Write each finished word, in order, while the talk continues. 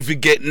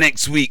Forget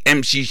next week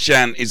MC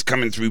Shan is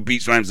coming through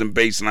Beats, Rhymes and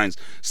Basslines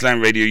Slam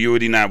Radio. You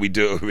already know we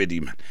do it already,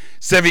 man.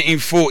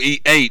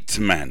 1748,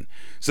 man.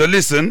 So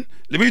listen,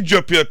 let me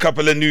drop you a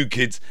couple of new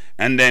kids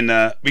and then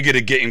we're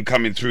gonna get him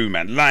coming through,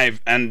 man. Live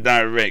and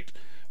direct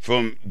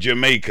from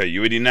Jamaica.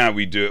 You already know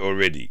we do it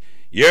already.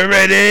 You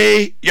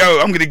ready? Yo,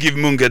 I'm gonna give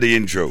Munga the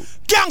intro.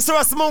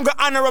 Gangsterous Munga,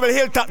 Honorable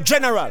Hilltop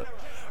General,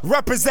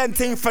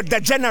 representing for the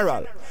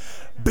General.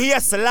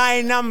 BS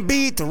line and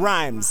beat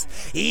rhymes.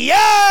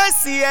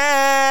 Yes,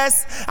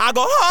 yes. I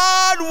go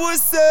hard, we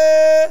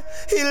say.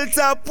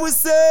 Hilltop, we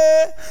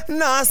say.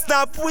 Non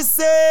stop, we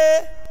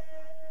say.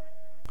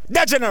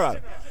 The General.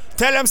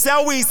 Tell them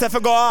say we say for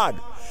go hard.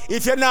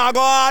 If you not go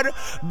hard,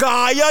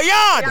 go your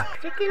yard.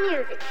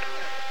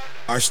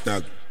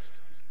 Hashtag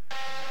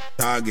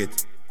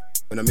target.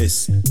 When I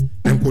miss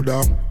them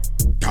coulda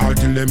tall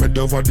till them head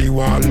over the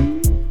wall.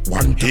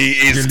 He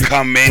is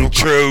coming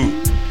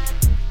true.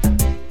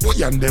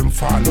 And them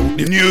follow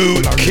the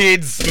new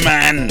kids,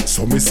 man.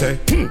 So me say,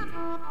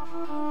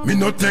 me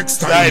no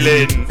text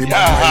styling. The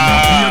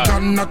bad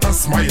mind not a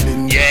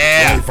smiling.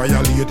 Yeah. Why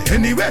violate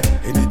anyway?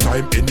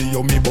 Anytime, any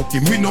yo me bucky,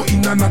 me no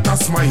in and not a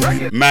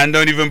smiling. Man,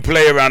 don't even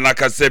play around.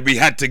 Like I said, we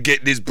had to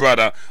get this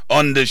brother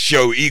on the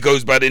show. He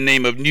goes by the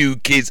name of New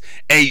Kids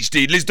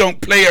HD. Let's don't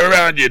play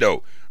around, you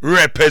know.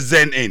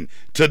 Representing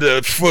to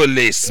the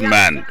fullest,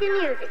 man.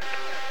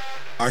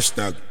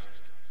 Hashtag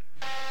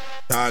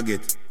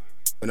target.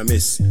 When I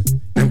miss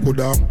them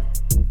coulda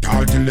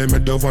tall till them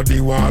head over the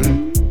wall.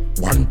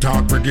 One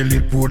talk regular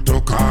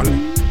protocol.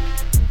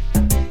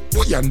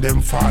 We and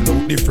them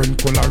follow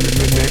different color in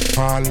the neck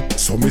fall.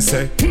 So me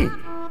say,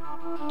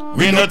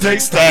 we no take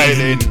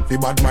styling. The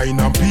bad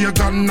mind and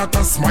pagan not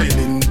a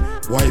smiling.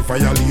 Why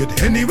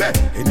violate anyway?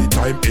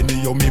 Anytime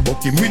any yo me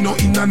bucky, me no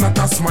in and not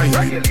a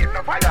smiling.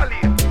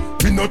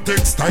 Me no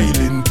take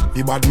styling.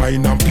 The bad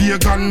mind and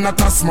pagan not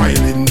a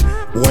smiling.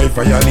 Why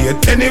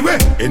violate anyway?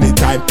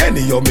 Anytime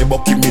any yo me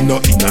bucky, me no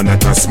in and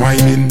not a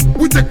smiling.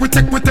 We take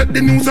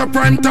the news at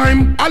prime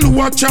time. All who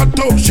watch out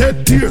up,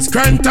 shed tears,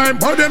 crime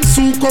time. How them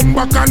Sue come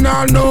back and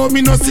all know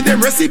me no see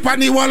them recipe on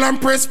the wall and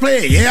press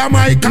play. Yeah,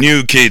 my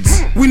new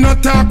kids. We no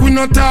talk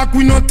enough.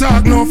 We no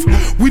talk enough.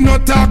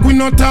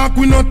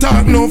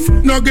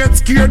 No get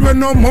scared when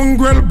no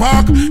mongrel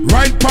bark.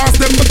 Right past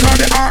them because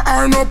the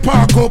RR no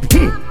park up.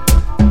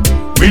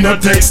 We no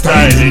take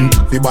styling.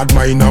 The bad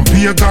mind and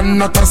pagan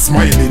not a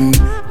smiling.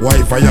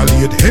 Why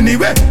violate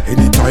anyway?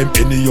 Anytime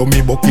any yo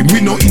me bucky, we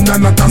no in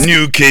and not a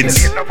new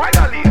kids.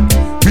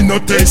 We no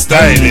take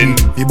styling.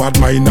 The bad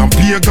mind and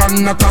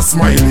pagan not a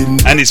smiling.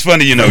 And it's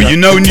funny, you know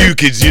new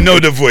kids, you know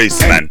the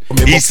voice, man.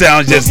 He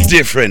sounds just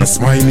different.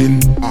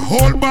 Smiling. A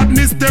whole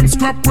badness them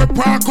scrap we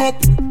park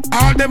up.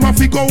 All them have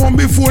to go on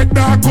before it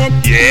dark up.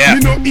 Yeah.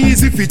 Me no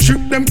easy fi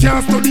trick them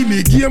can't study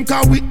me game.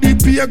 Cause with the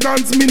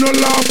pagans me no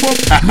laugh up.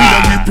 Me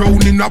no be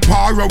proud in a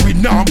para, we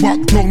nah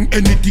back down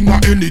anything or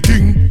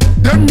anything.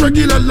 Them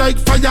regular like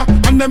fire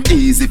and them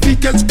easy fi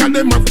catch. Cause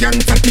them have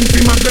gangsta thing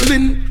fi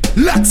Magdalene.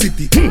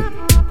 Laxity.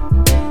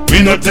 We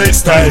no take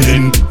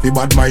styling. The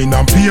bad mind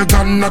and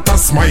pagan not a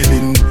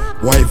smiling.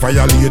 Why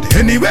violate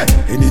anyway?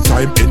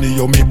 Anytime any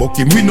yo me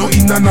bucky, we no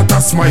in and not a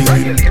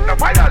smiling.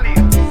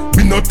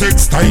 We no take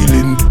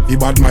styling. The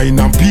bad mind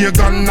and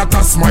pagan not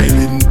a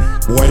smiling.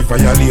 Why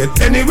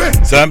violate anyway?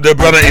 Sam, the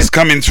brother is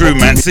coming through,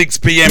 man. 6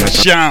 p.m.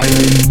 sharp.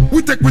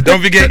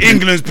 Don't forget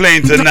England's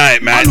playing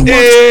tonight, man.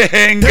 Hey,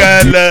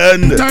 England.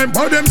 I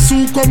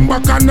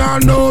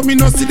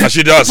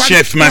should ask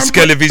Chef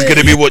Maskell if he's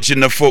gonna be watching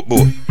the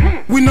football.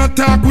 We not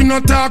talk enough.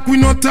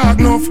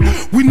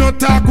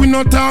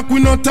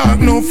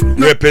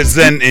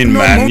 Representing,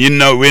 man, you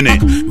know,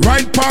 innit?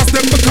 Right past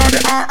them because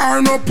the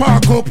RR no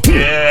park up.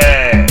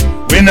 Yeah.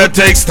 We not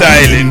take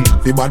styling.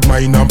 The bad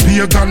mind and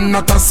pagan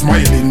not a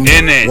smiling.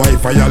 Innit? Why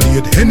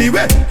violate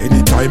anyway?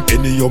 Anytime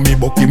any yo me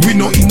bucky, we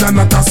no in and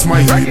not a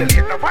smiling.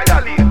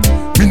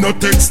 We no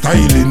take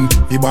styling.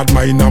 The bad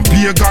mind and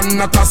pagan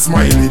not a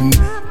smiling.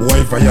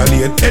 Why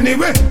violate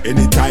anyway?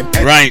 Anytime.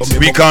 Right,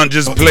 we can't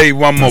just play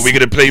one more. We're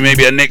gonna play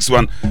maybe a next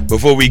one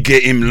before we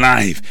get him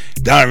live.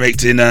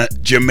 Direct in a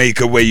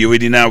Jamaica way. You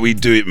already know we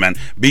do it, man.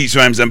 Beats,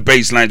 rhymes and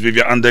basslines with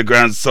your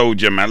underground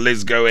soldier, man.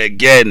 Let's go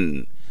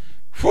again.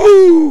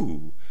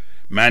 Woo!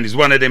 Man, it's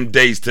one of them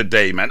days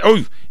today, man.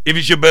 Oh, if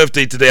it's your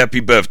birthday today, happy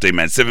birthday,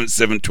 man.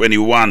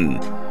 7/7/21.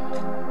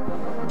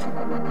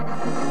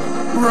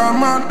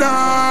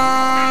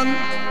 Ramadan.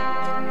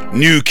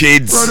 New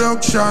kids.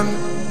 Production.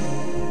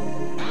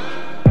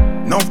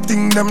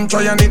 Nothing them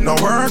try and it no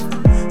work.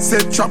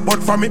 Set trap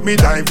but from it me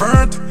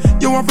divert.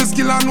 You have a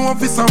skill and know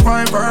if it's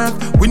survive earth.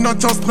 We not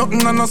just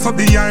nothing and also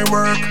the eye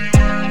work.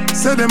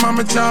 Say them I'm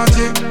a charge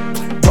it.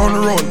 Turn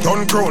round,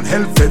 turn crown,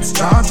 hell feds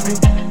charge me.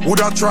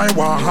 Woulda try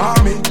one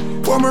harm me.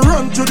 When me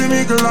run to the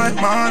nigga like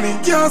money.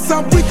 Can't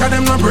stop quicker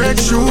them no break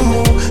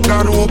shoe.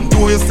 God open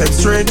to you step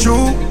straight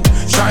through.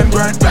 Shine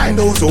bright, blind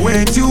those who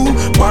hate you.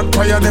 Bad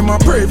prayer, them a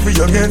pray for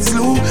you get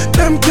slew.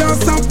 Them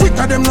can't stop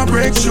quicker, them not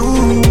break you.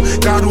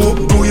 God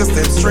open do you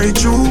step straight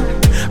through.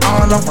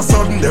 All of a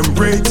sudden them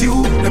break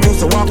you. Them used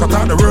to walk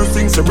out the worst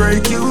things to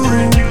break you.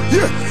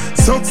 Yeah,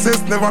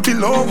 success never be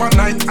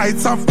overnight.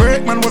 Heights of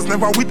break, man was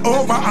never with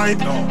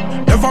overhype.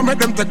 Never make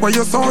them take away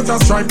your soldier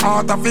stripe.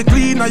 Out of it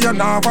clean and you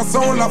never a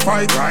soul a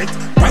fight, right?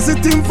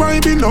 Positive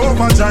vibe in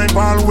over giant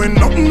ball. When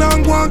nothing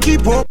and go and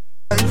keep up.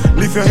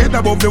 Lift your head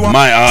above the wall.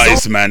 My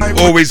artist, man,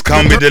 always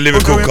come with the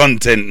lyrical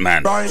content,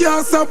 man.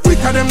 Yeah, so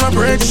quicker them not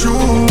break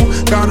through.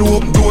 God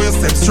open door, you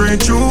step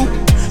straight through.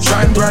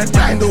 Shine bright,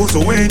 blind those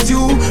who hate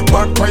you.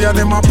 Bad prayer,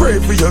 them a pray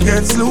for you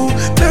get slew.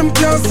 Them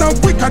can't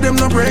stop quicker, them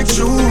not break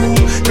through.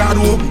 God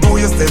open door,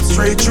 you step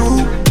straight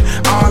through.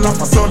 All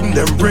of a sudden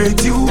them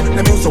break you.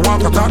 Them used to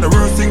walk out the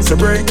worst things to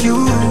break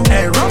you.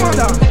 Hey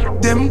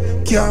Ramadan, them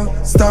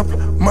can't stop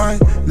my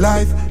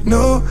life.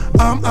 No,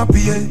 I'm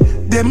happy.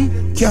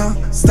 Them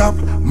can't stop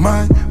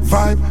my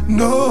vibe.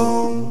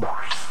 No.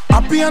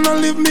 Happy and I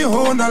live me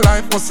whole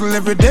life. Hustle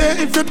every day.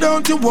 If you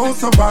don't, you won't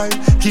survive.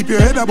 Keep your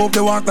head above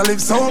the water,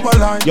 live sober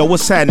life. Yo,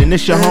 what's happening?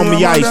 It's your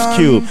homie Ice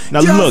Cube.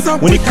 Now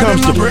look, when it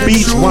comes to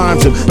beats,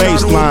 rhymes, and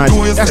bass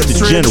lines, that's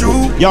the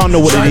general. Y'all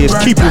know what it is.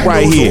 Keep it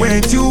right here.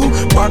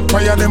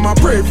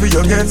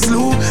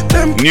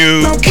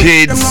 New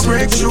kids.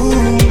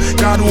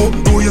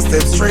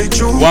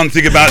 One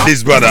thing about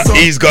this brother,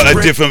 he's got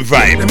a different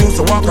vibe.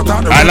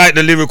 I like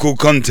the lyrical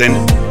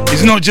content.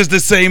 It's not just the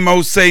same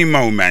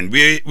old, man.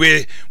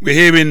 We're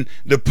hearing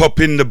the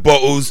popping the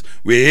bottles,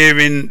 we're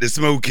hearing the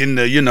smoking,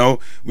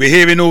 we're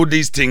hearing all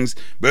these things.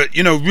 But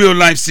real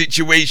life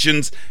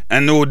situations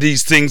and all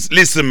these things.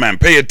 Listen, man,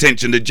 pay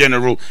attention. The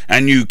General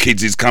and New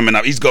Kids is coming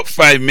up. He's got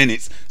 5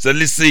 minutes, so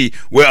let's see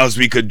what else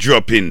we could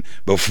drop in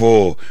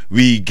before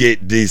we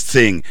get this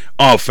thing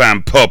off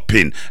and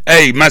popping.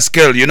 Hey,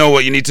 Maskel, you know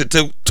what? You need to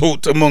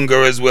talk to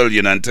Munga as well,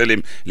 and tell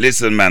him,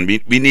 listen, man,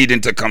 we need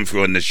him to come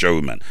through on the show,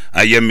 man.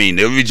 You mean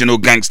the original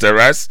gangster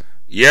ass?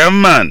 Yeah,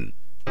 man.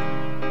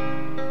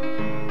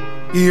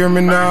 Hear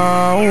me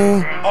now.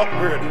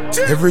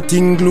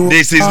 Everything glue.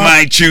 This is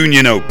my tune,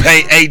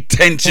 Pay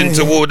attention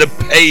to all the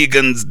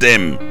pagans,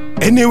 them.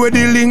 Anyway,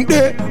 the link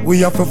there, we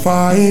have to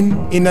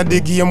find. In a the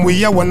game,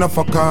 we are one of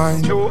a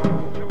kind.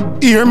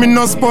 Hear me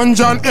no Sponge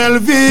on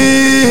LV.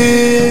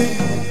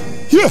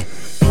 Yeah.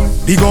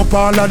 Big up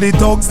all of the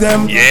dogs,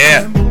 them.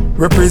 Yeah.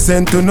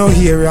 Represent to no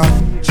hero.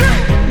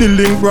 The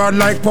link broad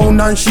like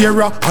Pound and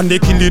Shearer, and they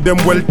kill them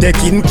well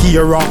taking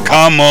care of.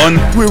 Come on.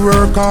 We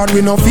work hard,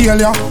 we no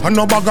failure, and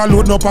no bag of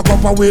load, no pack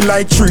up away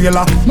like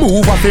trailer.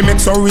 Move off, they make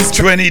so risk.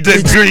 20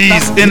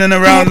 degrees in and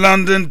around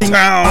London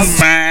town,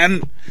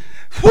 man.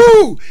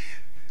 Woo!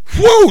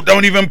 Woo!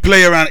 Don't even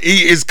play around.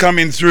 He is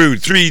coming through.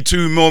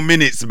 2 more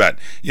minutes, man.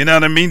 You know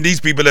what I mean?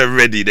 These people are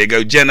ready. They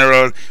go,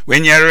 General,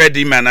 when you're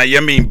ready, man. You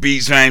mean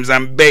beats, rhymes,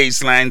 and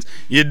bass lines.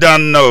 You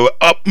don't know.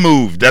 Up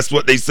move. That's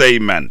what they say,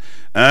 man.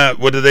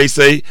 What do they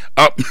say?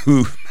 Up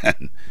move,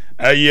 man.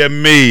 You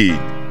mean?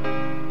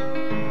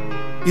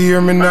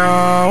 Hear me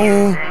now.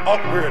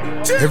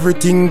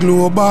 Everything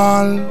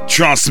global.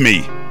 Trust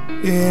me.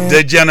 Yeah.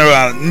 The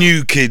General,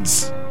 New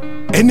Kids.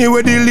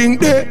 Anyway, the link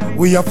there,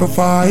 we have to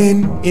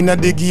find. In a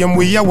the game,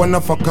 we are one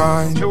of a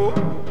kind.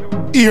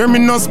 Hear me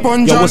no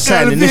Sponge. Yo, what's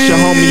happening? This your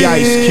homie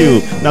Ice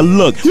Cube. Now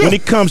look, when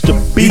it comes to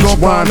beats,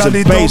 rhymes,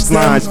 and bass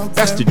lines,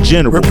 that's the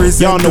General.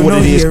 Y'all know what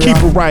it is. Keep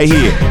it right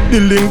here. The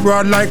link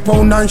broad like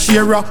Pound and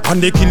Shearer, and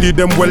they kill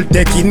them well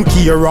taking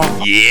care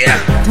of.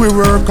 Yeah. We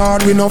work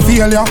hard, we no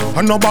failure,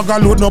 and no bag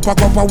of load, no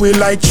pack up away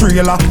like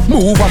trailer.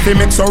 Move off, they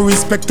make so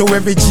respect to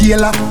every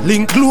jailer.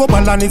 Link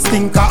global and it's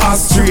thinker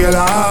Australia.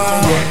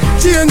 Yeah.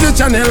 Change the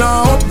channel and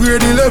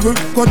upgrade the level.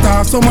 Cut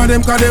off some of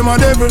them cause them a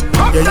devil.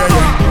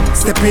 Yeah.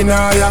 Step in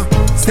higher.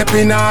 Step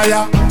in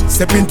higher,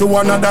 step into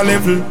another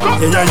level.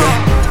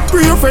 Yeah.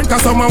 Free your friend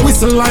cause someone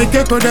whistle like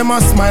echo. Them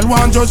a smile,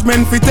 one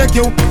judgment fi take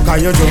you.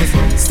 Cause you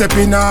just step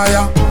in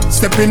higher,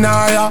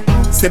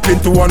 step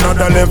into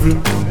another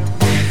level.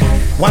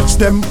 Watch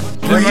them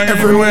pre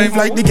every move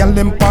like the gal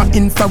them pa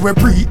Insta we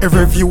pre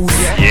every views.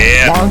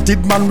 Yeah.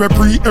 Wanted man we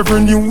pre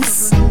every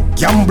news.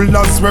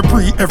 Gamblers we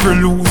pre every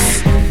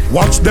lose.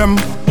 Watch them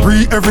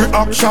pre every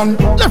action.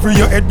 Level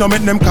your head, don't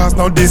make them cause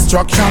no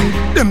distraction.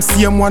 Them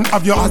same one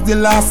have you as the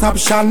last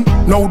option.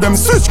 Now them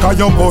switch cause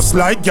you boss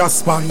like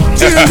gas pan.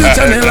 Change the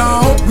channel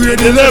and upgrade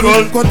the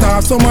level. Cut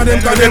off some of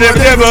them cause them a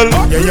devil.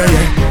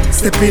 Yeah.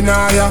 Step in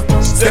higher,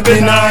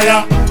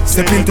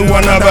 step into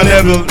another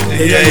level.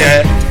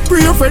 Yeah.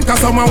 Free your friend cause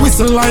someone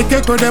whistle like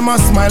echo. Them a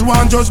smile,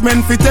 one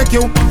judgment fi take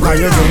you. Cause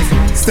you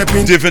just step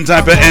in. Different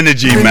type of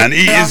energy, man.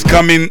 He is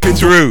coming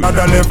through.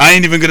 I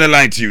ain't even gonna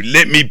lie to you.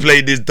 Let me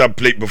play this dub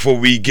plate before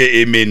we get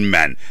him in,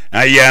 man.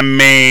 Yeah,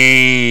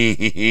 man.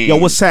 Yo,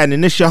 what's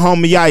happening? This your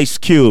homie Ice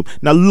Cube.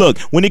 Now look,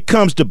 when it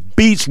comes to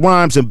beats,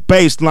 rhymes, and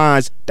bass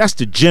lines, that's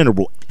the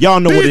General. Y'all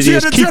know what it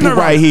is. Keep it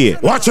right here.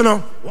 Watch you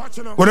know.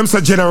 When them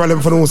say General,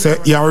 them for them say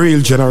you're a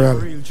real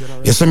General.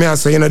 You see me I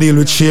say you know deal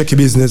with shaky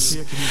business.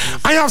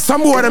 I have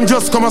some boy them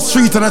just come a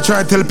street and I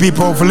try to tell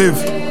people how to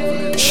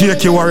live.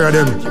 Shaky warrior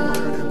them.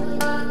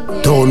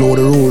 Don't know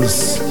the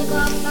rules.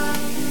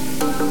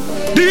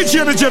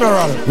 DJ the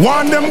General,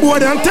 warn them boy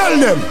and tell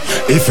them,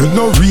 if you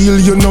no real,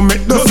 you no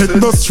make no set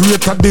no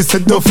straight at this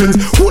set offense.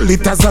 Hold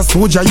it as a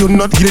soldier, you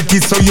not guilty,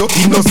 so you're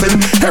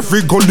innocent.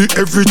 Every gully,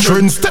 every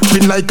trend,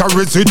 stepping like a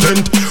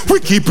resident. We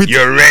keep it.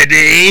 You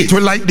ready? We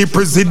like the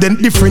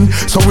president different,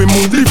 so we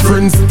move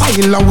different.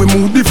 Style and we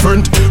move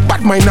different.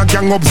 Bad mind a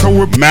gang up, so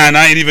we. Man,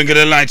 I ain't even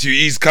gonna lie to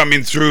you. He's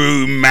coming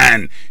through,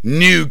 man.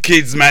 New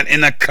Kids, man,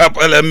 in a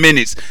couple of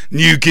minutes.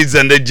 New Kids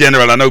and the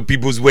General. I know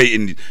people's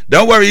waiting.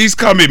 Don't worry, he's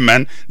coming,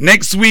 man.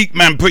 Next week,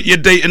 man, put your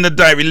date in the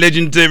diary.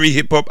 Legendary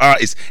hip-hop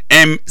artist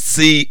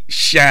MC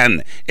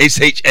Shan,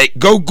 SHA.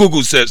 Go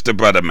Google search the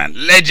brother, man.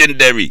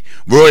 Legendary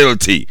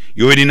royalty.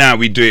 You already know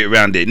we do it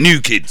around there. New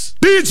Kids.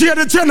 DJ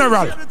the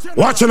General.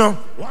 Watch you know.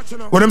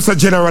 When them say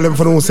General, them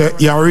for them say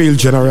you're a real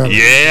General.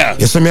 Yeah.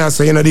 You see me I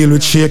say you no deal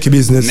with shaky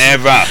business.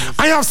 Never.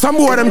 I have some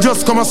boy them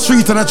just come a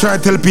street and I try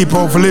to tell people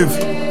how to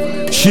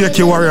live.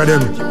 Shaky warrior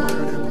them.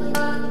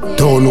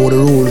 Don't know the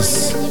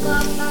rules.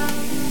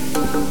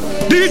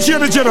 DJ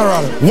the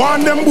General,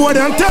 warn them boy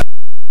and tell.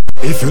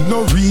 If you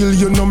no real,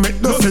 you no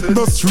make no set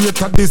no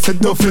straight at this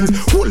set offense.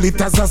 Hold it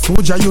as a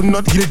soldier, you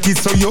not guilty,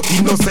 so you're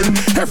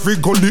innocent. Every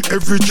gully,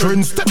 every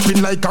trend,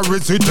 stepping like a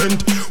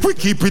resident. We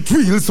keep it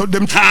real, so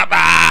them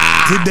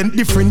accident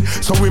different,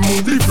 so we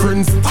move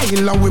different.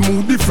 Style and we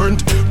move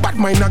different. Bad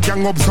mind a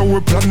gang up, so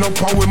we plan up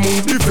how we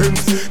move different.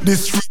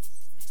 This street.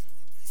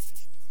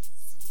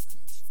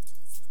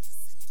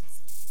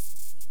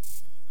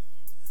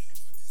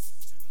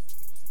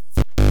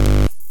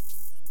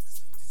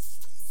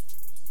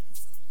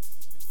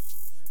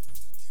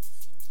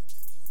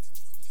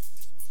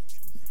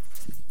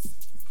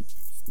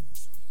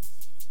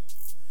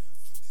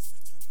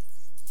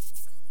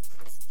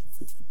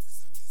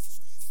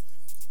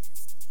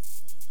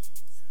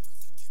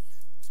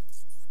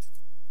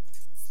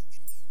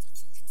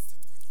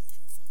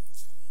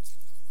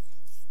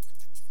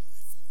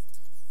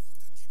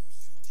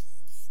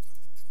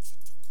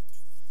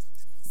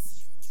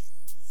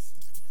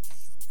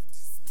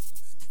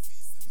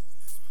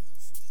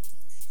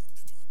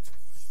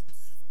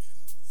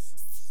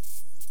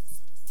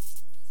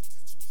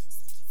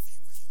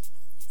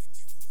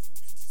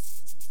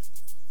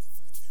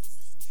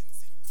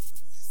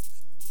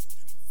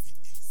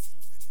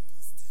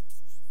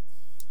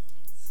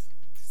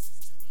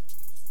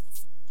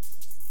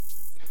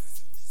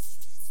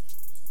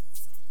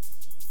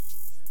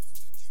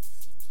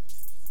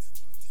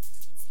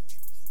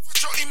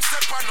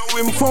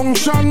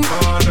 Function.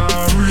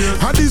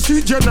 How the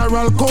street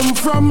general come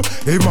from?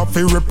 Him up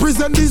to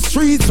represent the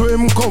streets where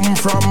him come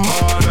from.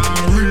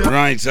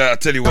 Right, I'll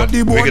tell you what,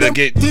 we're gonna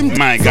get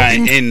my guy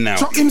in now.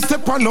 So him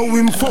step on how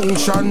him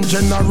function,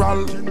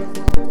 general.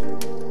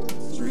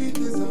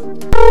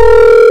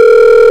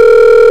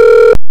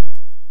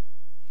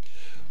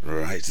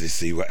 Right, let's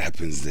see what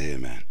happens there,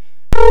 man.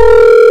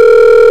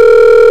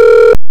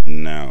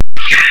 Now.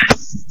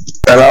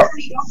 Hello?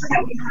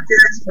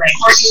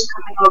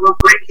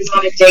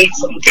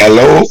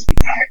 Hello?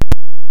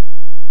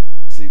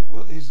 See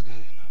what is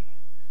going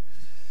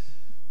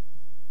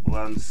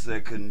on. 1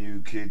 second,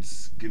 New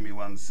Kids. Give me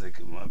 1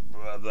 second, my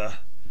brother.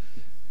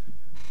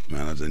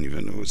 Man, I don't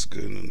even know what's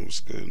going on. What's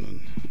going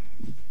on?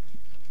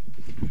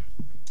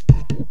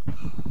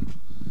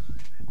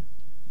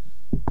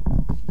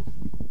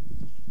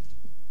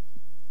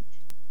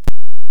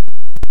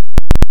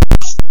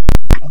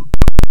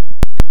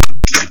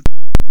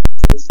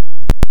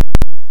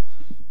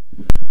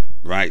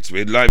 Right,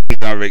 we're live and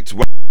direct.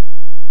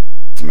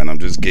 Man, I'm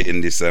just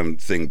getting this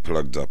thing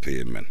plugged up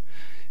here, man.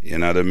 You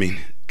know what I mean?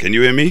 Can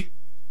you hear me?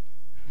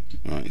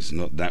 Right, it's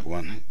not that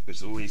one.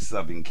 It's always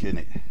subbing,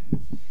 innit?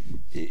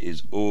 It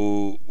is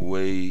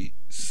always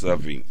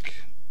subbing.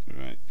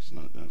 Right, it's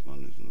not that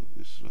one. It's not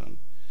this one.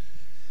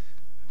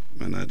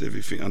 Man, I had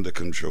everything under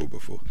control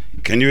before.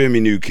 Can you hear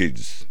me, New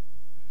Kids?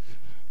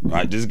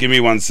 Right, just give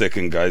me 1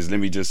 second, guys. Let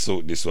me just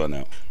sort this one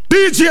out.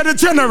 DJ the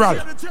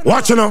General,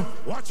 watch you know.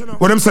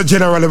 When them say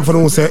General, them for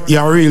them say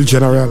you're a real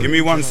General. Give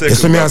me 1 second. You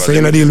see me I say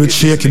you no deal with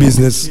shaky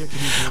business.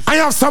 I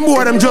have some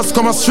boy them just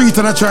come a street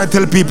and I try to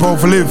tell people how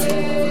to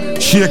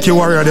live. Shaky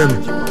warrior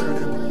them.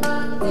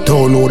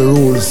 Don't know the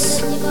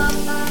rules.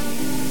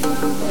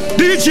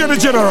 DJ the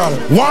General,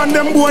 warn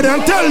them boy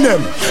and tell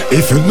them,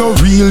 if you no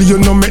real, you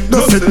no make no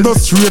set no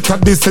straight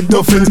at this set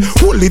offense.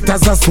 Hold it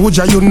as a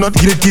soldier, you not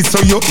guilty, so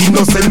you're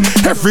innocent.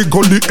 Every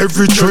gully,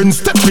 every trend,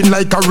 stepping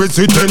like a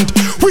resident.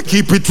 We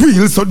keep it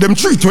real, so them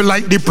treat you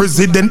like the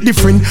president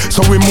different,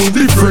 so we move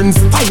different.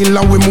 Style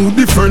and we move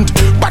different.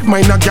 Bad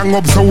mind a gang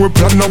up, so we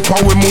plan up how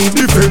we move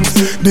different.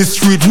 The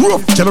street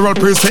rough, General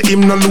Prince say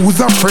him no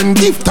lose a friend.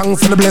 Give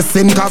thanks for the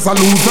blessing, cause I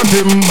lose a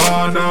him.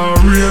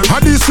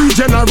 How the street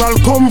general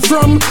come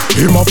from?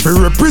 Him up to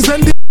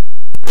represent the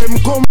him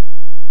come.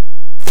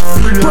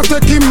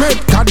 Protect him head,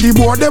 cause the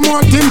boy them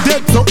want him dead.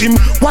 So him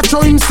watch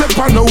how him step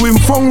and how him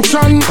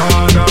function.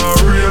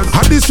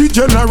 How the street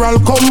general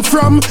come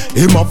from?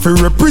 Him up to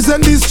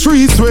represent the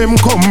streets where him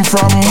come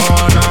from.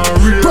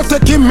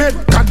 Protect him head,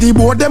 cause the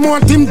board, them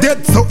want him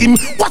dead. So him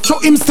watch how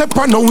him step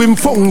and how him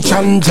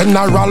function.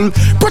 General,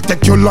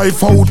 protect your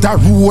life out the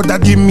road,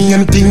 that the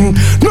main thing.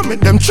 No make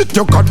them treat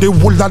you, cause the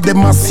whole of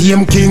them a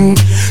same king.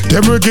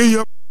 Them will give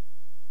you.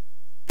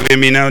 Hear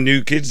me now,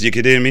 new kids? You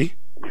can hear me?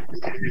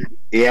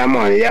 Yeah,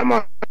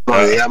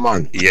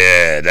 man.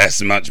 Yeah,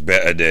 that's much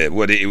better there.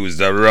 It was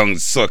the wrong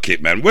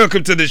socket, man.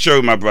 Welcome to the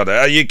show, my brother.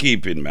 How you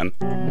keeping, man?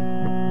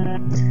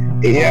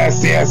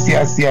 Yes.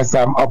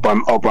 I'm up.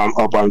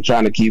 I'm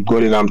trying to keep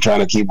good, and I'm trying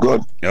to keep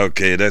good.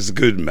 Okay, that's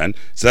good, man.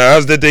 So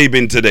how's the day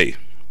been today?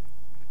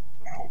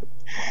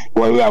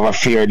 Well, we have a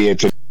fair day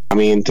today. I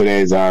mean,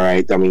 today is all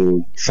right. I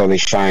mean, sun is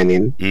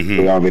shining.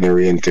 We're having the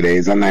rain today.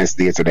 It's a nice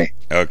day today.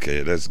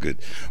 Okay, that's good.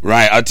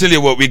 Right, I'll tell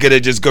you what, we're going to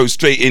just go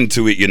straight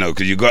into it,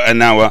 because you got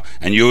an hour,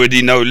 and you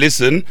already know,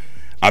 listen,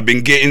 I've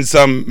been getting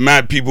some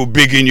mad people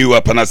bigging you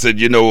up, and I said,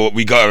 you know what,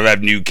 we got to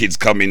have new kids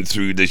coming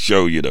through the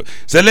show,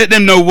 So let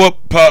them know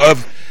what part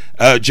of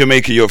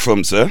Jamaica you're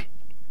from, sir.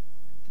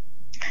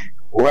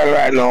 Well,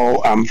 right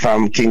now, I'm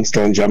from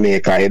Kingston,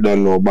 Jamaica. I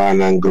don't know, born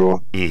and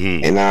grow. You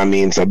know what I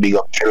mean? So big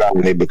up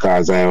Trelawney,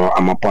 because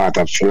I'm a part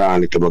of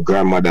Trelawney to my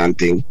grandmother and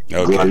thing.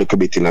 Okay. Grew a little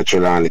bit in a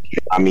Trelawney.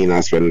 I mean,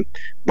 I spent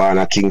born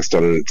at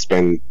Kingston,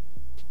 spend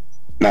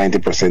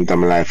 90% of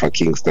my life at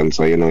Kingston,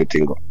 so you know it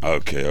go.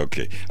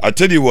 Okay. I'll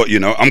tell you what, I'm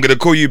going to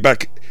call you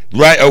back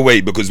right away,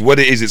 because what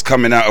it is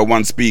coming out of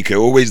one speaker. It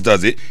always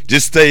does it.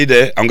 Just stay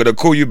there. I'm going to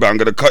call you back. I'm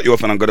going to cut you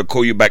off, and I'm going to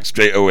call you back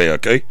straight away,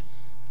 okay?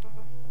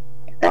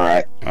 All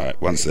right,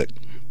 1 sec.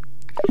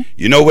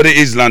 You know what it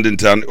is, London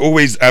Town? It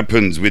always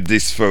happens with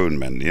this phone,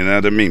 man. You know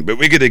what I mean? But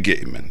we're going to get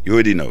it, man. You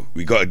already know.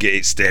 We got to get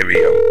it stereo.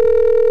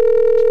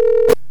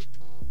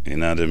 You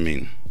know what I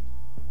mean?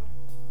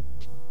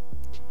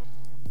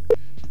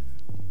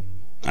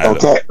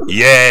 Okay.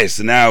 Yes,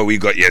 now we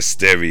got your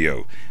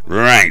stereo.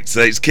 Right,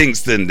 so it's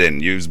Kingston then.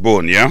 You was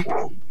born, yeah?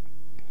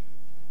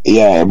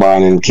 Yeah,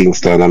 born in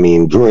Kingston. I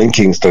mean, grew in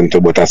Kingston too,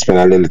 but I spent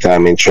a little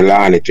time in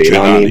Trelawney too. You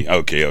know what I mean?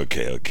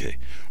 Okay.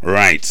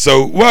 Right,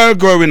 so while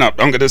growing up,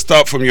 I'm going to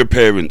start from your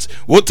parents.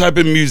 What type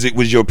of music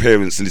was your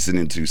parents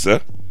listening to, sir?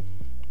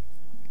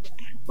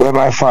 Well,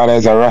 my father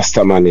is a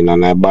Rastaman,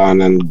 and I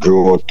born and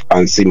grew up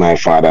and see my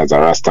father as a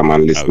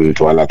Rastaman listening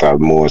to a lot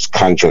of most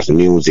conscious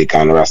music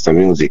and Rasta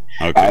music.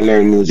 Okay. I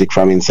learned music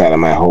from inside of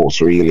my house,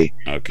 really.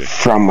 Okay.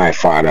 From my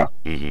father.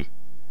 Mm-hmm.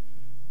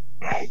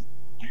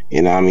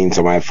 You know what I mean?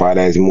 So my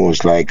father is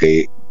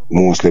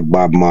mostly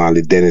Bob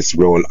Marley, Dennis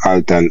Brown,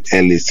 Alton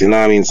Ellis, you know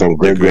what I mean? Some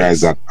Gregory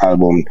Isaac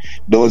album.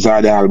 Those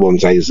are the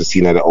albums I used to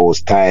see at the old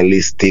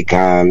stylistic,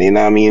 and you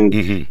know what I mean?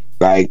 Mm-hmm.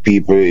 Like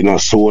people,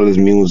 soul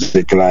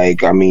music,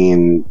 like, I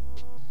mean,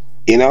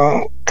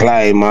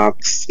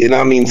 Climax, you know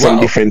what I mean? Some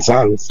different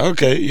songs.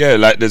 Okay, yeah,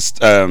 like this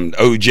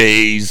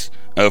OJ's,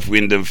 Earth,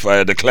 Wind and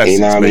Fire, the classics. You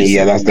know what I mean?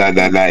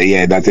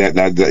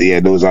 Basically. Yeah,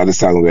 those are the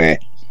songs where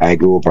I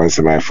grew up and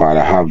see my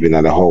father having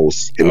at the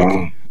house,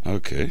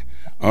 Okay.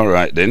 All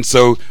right then.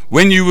 So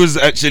when you was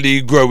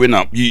actually growing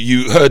up,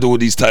 you heard all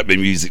these type of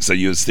music, so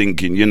you was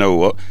thinking, you know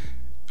what?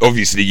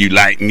 Obviously you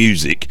like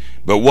music,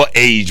 but what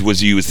age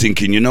was you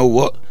thinking, you know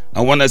what? I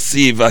want to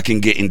see if I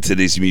can get into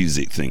this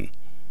music thing.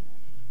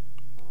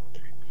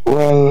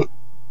 Well,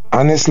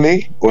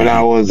 honestly, when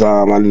I was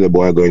a little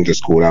boy going to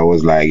school, I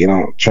was like,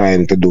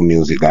 trying to do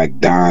music, like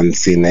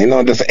dancing,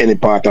 just any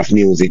part of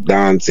music,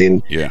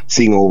 dancing,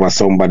 sing over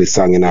somebody's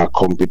song in a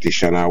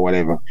competition or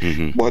whatever.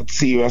 Mm-hmm. But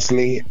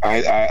seriously,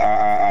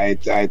 I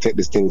take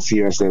this thing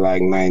seriously,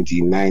 like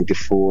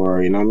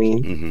 1994, you know what I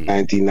mean? Mm-hmm.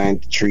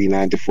 1993,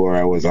 94,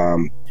 I was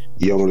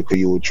young little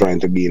youth trying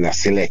to be in a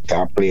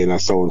selector, playing a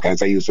sound,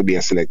 because I used to be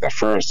a selector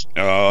first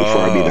before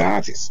I be an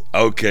artist.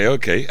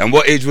 Okay. And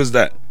what age was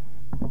that?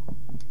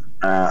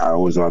 I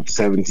was about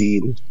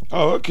 17.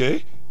 Oh,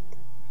 okay.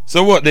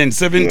 So what then?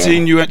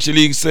 17, you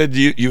actually said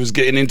you was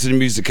getting into the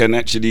music and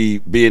actually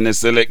being a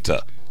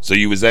selector. So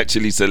you was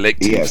actually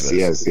selecting Yes.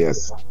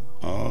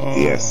 Oh.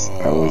 Yes,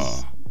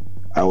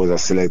 I was a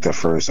selector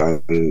first,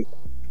 and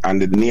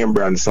the name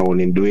brand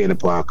sound in Dwayne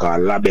Park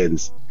called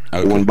Labens,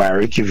 owned by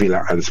Ricky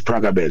Villa and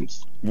Sprague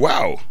Benz.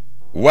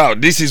 Wow,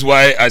 this is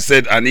why I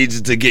said I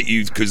needed to get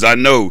you, because I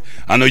know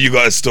you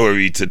got a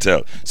story to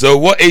tell. So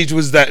what age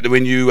was that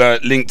when you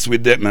linked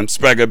with that man,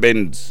 Sprague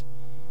Benz?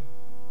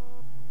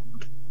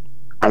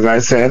 As I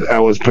said, I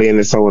was playing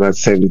the sound at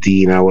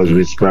 17. I was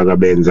with Sprague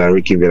Benz and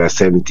Ricky Villa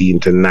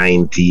 17 to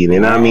 19. You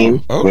know what I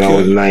mean? Okay. When I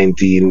was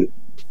 19,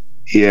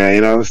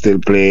 still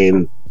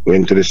playing,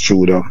 went to the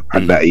studio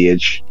at that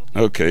age.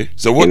 Okay.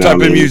 So what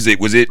type of music?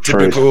 Was it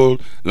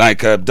typical, like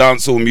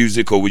dancehall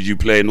music, or were you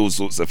playing all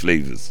sorts of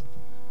flavors?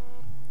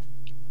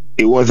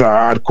 It was a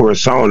hardcore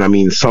sound. I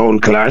mean,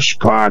 sound clash,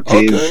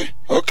 parties,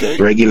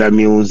 regular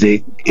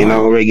music,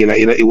 regular.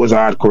 It was a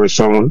hardcore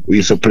sound. We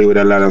used to play with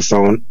a lot of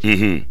sound.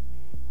 Mm-hmm.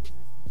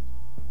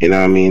 You know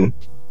what I mean?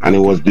 And it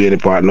was doing the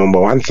part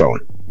 #1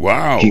 sound.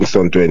 Wow.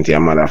 Kingston 20, a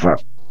matter of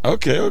fact.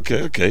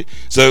 Okay.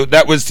 So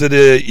that was to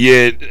the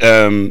year,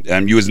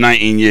 you was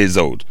 19 years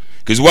old.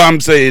 Because what I'm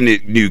saying,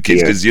 it New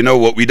Kids, because you know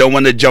what, we don't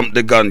want to jump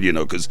the gun, you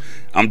know, because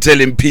I'm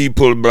telling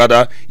people,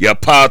 brother, you're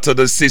part of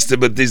the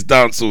system of this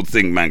dancehall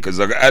thing, man. Because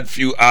I've had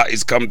few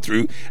artists come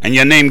through, and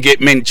your name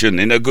get mentioned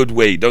in a good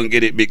way. Don't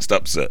get it mixed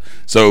up, sir.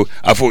 So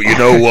I thought, you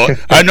know what,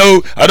 I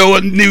don't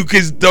want New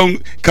Kids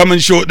don't come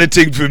and short the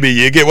thing for me.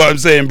 You get what I'm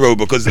saying, bro?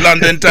 Because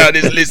London Town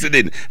is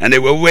listening, and they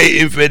were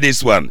waiting for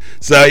this one.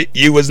 So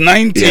you was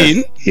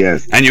 19,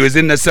 yes, and you was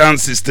in the sound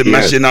system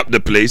mashing up the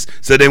place.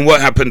 So then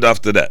what happened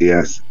after that?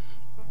 Yes.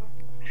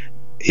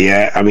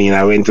 Yeah, I mean,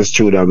 I went to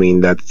studio. I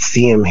mean, that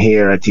same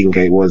here, I think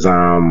it was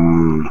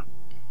 99.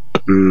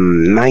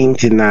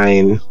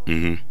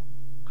 Mm-hmm.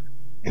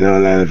 You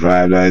know,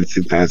 95,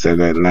 96,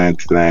 97,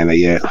 99.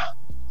 Yeah.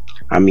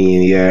 I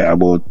mean, yeah,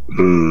 about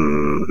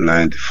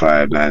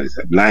 95,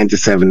 97,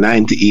 97,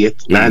 98,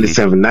 mm-hmm.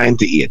 97,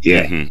 98.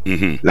 Yeah,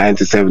 mm-hmm.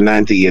 97,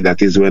 98.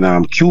 That is when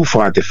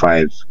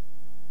Q45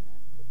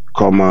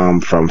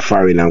 come from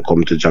foreign and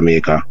come to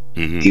Jamaica.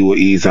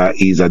 Mm-hmm.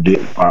 He's a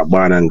doing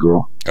born and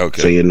grow.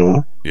 Okay. So you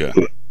know, yeah,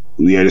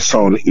 where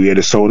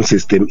the sound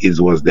system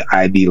was the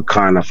ideal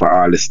corner for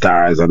all the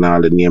stars and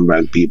all the name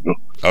brand people.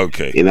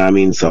 Okay. You know what I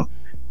mean? So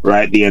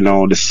right there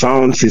now, the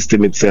sound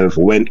system itself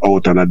went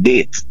out on a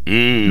date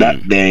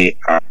that day.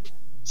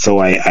 So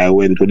I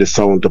went with the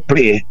sound to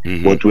play.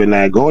 Mm-hmm. But when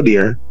I go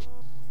there,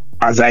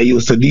 as I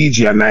used to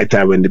DJ at night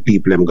time when the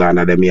people them gone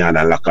at them yard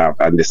and lock off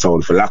and the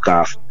sound for lock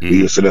off, we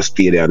used to just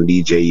stay there and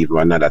DJ even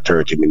another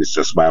 30 minutes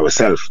just by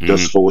ourselves,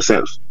 just for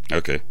ourselves.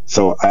 Okay.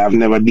 So I have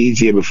never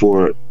DJ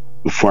before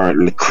for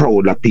the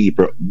crowd of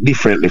people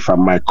differently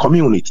from my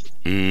community.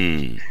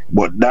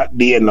 But that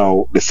day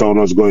now, the sound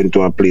was going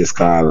to a place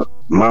called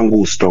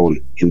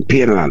Mangoostown in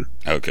Painland.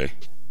 Okay.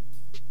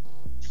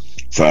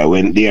 So I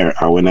went there,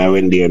 and when I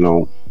went there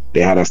now,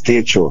 they had a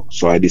stage show,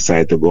 so I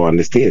decided to go on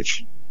the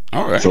stage.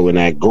 All right. So when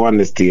I go on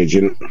the stage,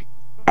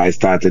 I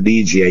start to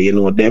DJ. You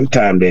know, them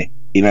time they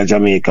in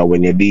Jamaica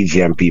when you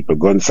DJ and people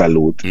gun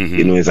salute,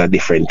 you know, it's a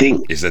different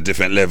thing. It's a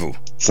different level.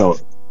 So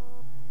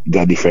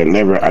the different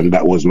level, and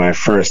that was my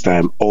first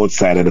time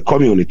outside of the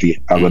community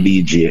as a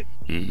DJ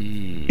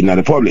in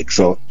the public.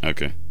 So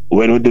okay,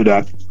 when we do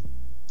that,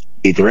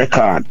 it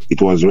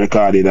was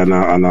recorded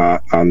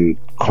and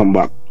come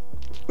back.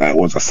 It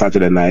was a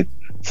Saturday night.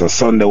 So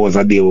Sunday was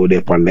a day we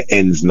were on the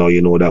ends now,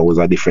 you know, that was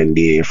a different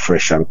day,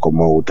 fresh and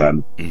come out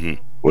and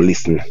we're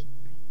listening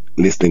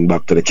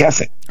back to the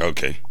cassette.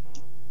 Okay.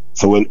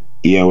 So when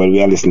we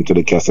are listening to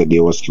the cassette,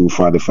 there was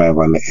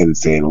Q45 on the end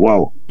saying,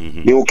 wow,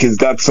 New Kids,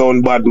 that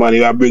sound bad, man.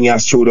 You are bring your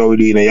studio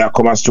with you, you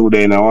come a studio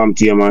in a one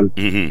team,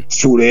 man.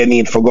 Studio you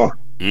need for go.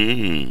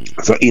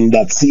 So in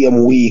that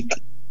same week,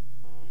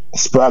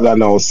 Spragga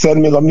now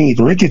send me to meet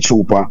Ricky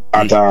Trooper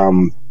at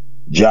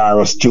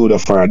Jaro Studio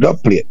for a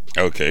dub plate.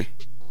 Okay.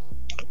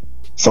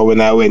 So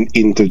when I went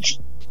into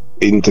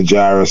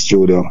Jaro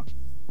Studio,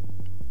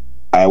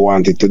 I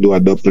wanted to do a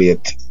dub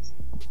plate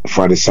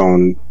for the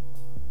sound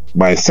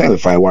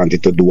myself. I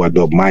wanted to do a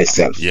dub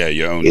myself. Yeah,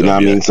 your own. You know dub,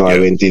 what I mean? Yeah. So I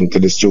went into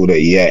the studio.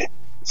 Yeah.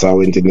 So I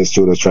went in the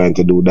studio trying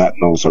to do that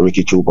now. So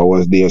Ricky Trooper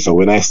was there. So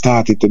when I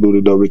started to do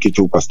the dub, Ricky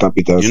Trooper stopped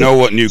it and you know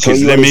what, New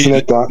Kids? Let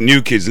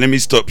me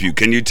stop you.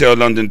 Can you tell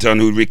London Town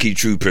who Ricky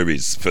Trooper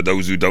is? For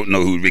those who don't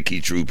know who Ricky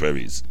Trooper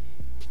is.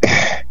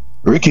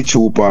 Ricky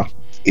Trooper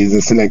is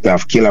the selector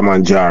of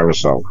Kilimanjaro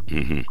sound.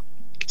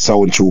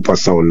 Sound Trooper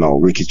sound now.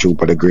 Ricky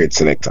Trooper, the great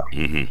selector.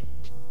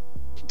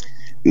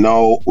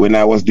 Now, when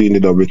I was doing the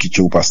dub, Ricky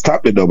Trooper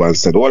stopped the dub and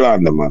said, hold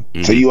on, man.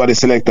 So you are the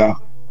selector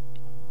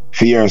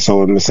for your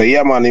sound? I say,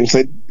 yeah, man. Him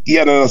said,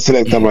 you're not a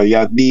selector, man.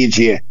 You're a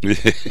DJ.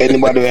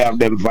 Anybody who have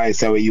them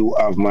vice where you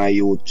have, my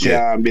youth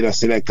can't be the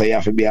selector. You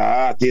have to be an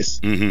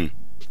artist.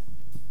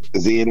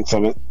 See,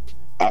 so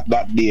at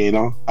that day, you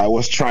know, I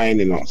was trying,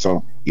 you know.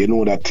 So you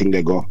know that thing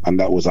they go, and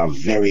that was a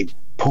very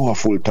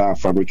powerful talk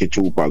from Ricky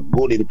Trooper.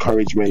 Good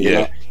encouragement, you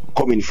know,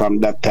 coming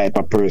from that type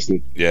of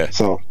person. Yeah.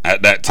 So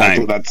at that time, I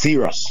took that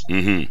serious.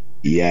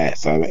 Yeah.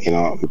 So you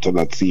know, I took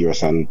that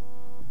serious, and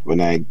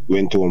when I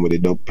went to him with the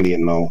dub plate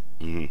now,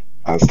 and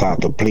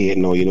start to play it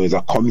now, you know, it's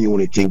a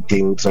community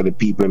thing. So the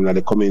people in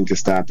the community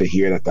start to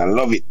hear that and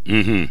love it.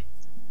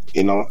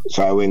 You know,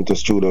 so I went to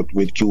studio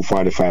with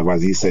Q45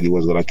 as he said he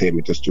was gonna take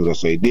me to studio,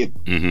 so he did.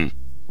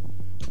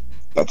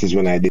 That is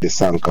when I did a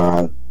song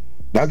called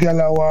That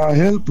Girl I Want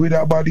Help With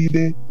Her Body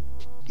Day.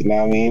 You know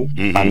what I mean?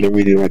 And the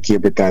rhythm of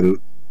Capitan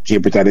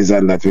is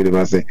on that rhythm.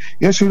 I say,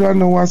 you should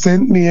know what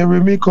St. Mary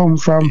me come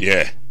from.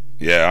 Yeah,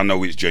 I know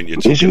which joint you're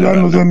talking about. You should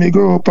know when me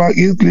grow up at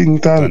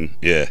Islington.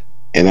 Yeah.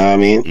 You know what I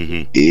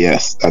mean?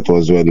 Yes, that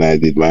was when I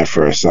did my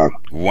first song.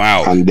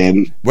 Wow. And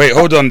then... Wait,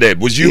 hold on there.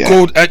 Was you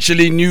called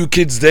actually New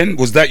Kids then?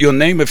 Was that your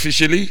name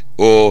officially?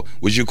 Or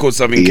was you called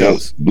something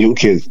else? New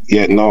Kids.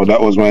 Yeah, no,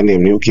 that was my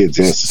name, New Kids,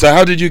 yes. So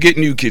how did you get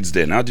New Kids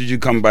then? How did you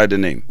come by the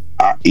name?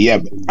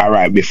 All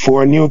right.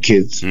 Before New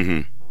Kids,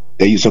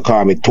 they used to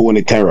call me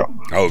Tony Terror.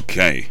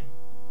 Okay.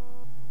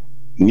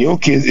 New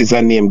Kids is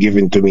a name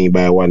given to me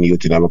by one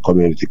youth in our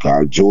community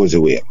called Josie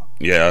Whale.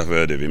 Yeah, I've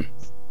heard of him.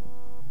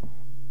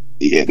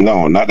 Yeah,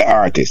 no, not the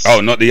artist.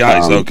 Oh, not the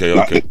artist.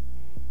 Okay.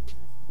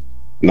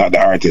 not the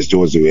artist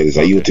Josie Wales.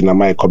 There's a youth in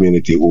my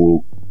community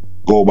who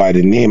go by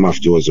the name of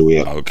Josie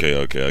Wales.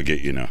 Okay, I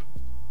get you now.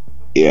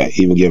 Yeah,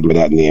 he even gave me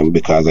that name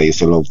because I used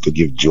to love to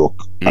give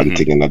joke and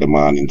thing in the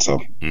morning. So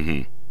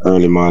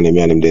early morning,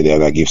 me and him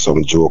there, I give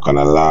some joke and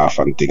I laugh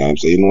and thing. And him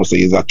say, you know, so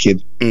he's a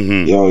kid.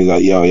 Yo, he's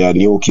like, yo,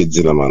 new kids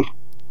in the man.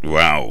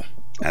 Wow.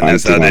 And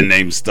that's how the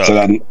name stuck. So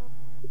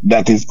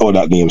that is how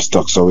that name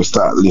stuck. So we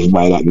start live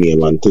by that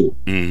name and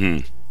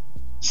thing.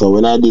 So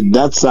when I did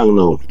that song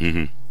now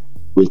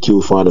with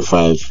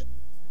Q45,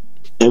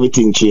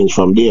 everything changed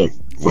from there.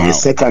 For the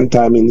second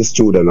time in the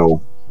studio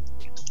now,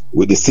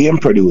 with the same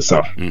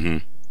producer,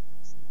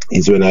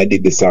 is when I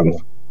did the song.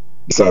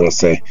 The song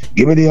say,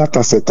 give me the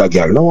Ataseta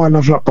girl. No one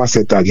of your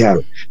Paseta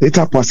girl. The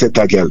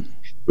Paseta girl.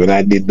 When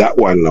I did that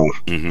one now,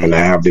 and I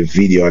have the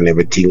video and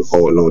everything,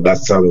 oh no, that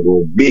song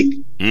go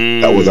big.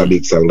 That was a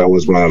big song. That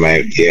was one of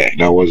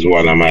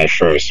my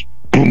first.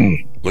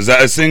 Was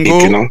that a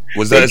single? You know?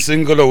 Was that a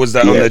single or was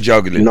that on the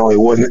juggling? No, it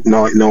wasn't.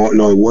 No,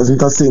 it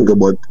wasn't a single,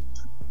 but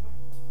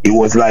it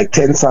was like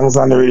 10 songs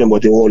on the rhythm,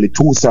 but only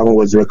 2 songs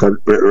was recorded.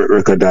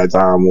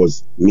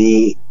 Was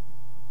me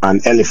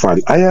and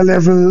Elephant. Higher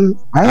level.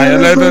 Yeah,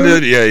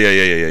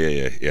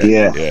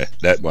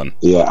 that one.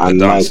 Yeah, and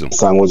my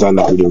song was on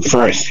that rhythm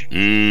first.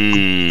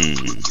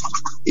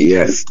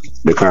 Yes,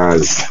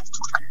 because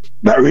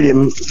that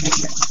rhythm,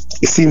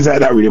 it seems like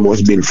that rhythm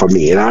was built for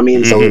me. You know what I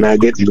mean? So when I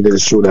get into the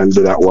studio and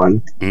do that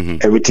one,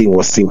 everything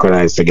was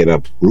synchronized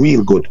together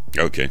real good.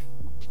 Okay.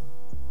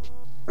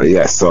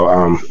 Yeah, so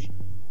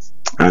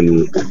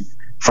and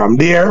from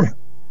there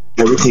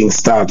everything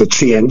started to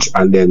change,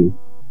 and then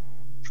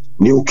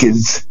New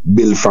Kids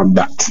build from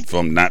that.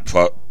 From that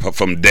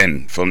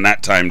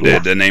time there,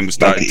 the name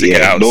started to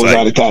get outside. Those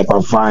are the type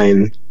of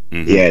vine.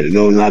 Yeah,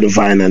 those are the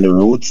vine and the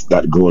roots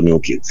that grow New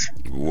Kids.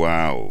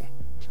 Wow.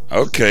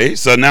 Okay,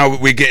 so now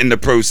we're getting the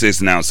process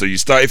now. So you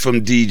started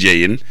from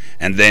DJing,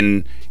 and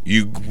then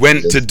you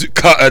went to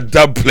cut a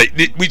dub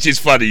plate, which is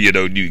funny, you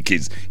know, New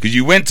Kids, because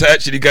you went to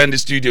actually go in the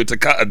studio to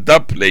cut a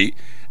dub plate,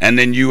 and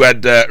then you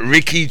had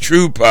Ricky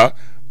Trooper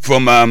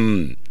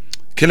from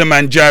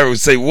Kilimanjaro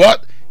say,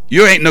 "What?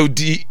 You ain't no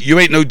DJ.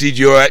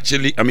 You're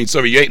actually,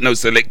 you ain't no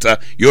selector.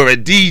 You're a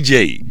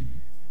DJ."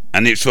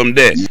 And it's from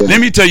there. Let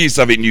me tell you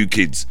something, New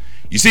Kids.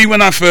 You see,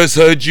 when I first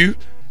heard you,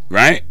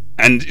 right?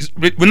 And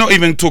we're not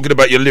even talking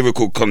about your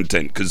lyrical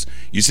content, because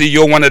you see,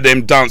 you're one of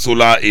them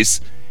dancehall artists.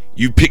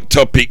 You pick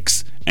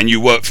topics and you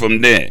work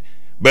from there.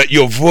 But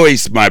your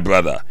voice, my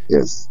brother,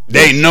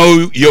 they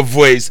know your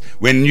voice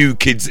when New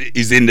Kids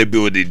is in the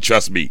building,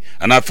 trust me.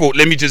 And I thought,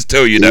 let me just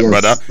tell you that,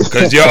 brother,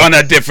 because you're on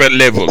a different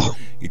level.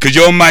 Because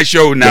you're on my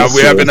show now,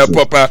 we're having a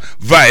proper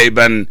vibe,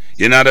 and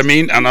you know what I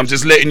mean? And I'm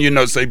just letting you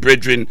know, say,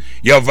 brethren,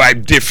 your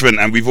vibe different,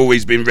 and we've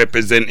always been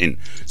representing.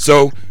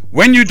 So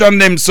when you done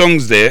them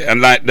songs there,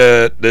 and like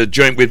the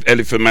joint with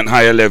Elephant Man,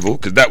 Higher Level,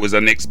 because that was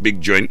our next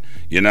big joint,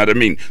 you know what I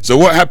mean? So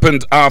what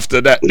happened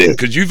after that then?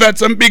 Because you've had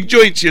some big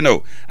joints, you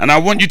know, and I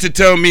want you to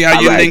tell me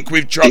how you link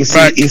with Truck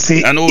Back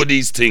and all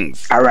these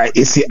things. All right,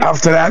 you see,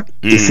 after that,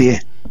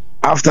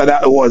 after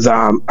that was,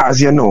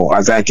 as you know,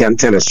 as I can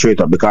tell it straight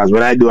up, because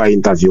when I do an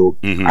interview,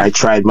 I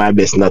tried my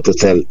best not to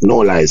tell no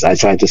lies. I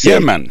try to say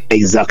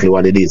exactly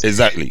what it is.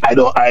 Exactly. I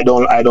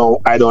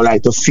don't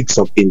like to fix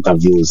up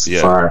interviews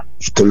to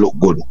look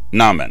good.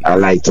 Nah, man. I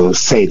like to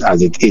say it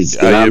as it is.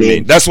 You know what I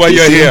mean? That's why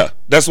you're here.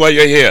 That's why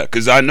you're here,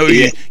 because I know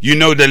you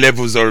know the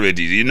levels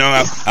already. You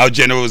know how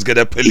General's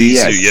gonna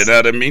police you. You know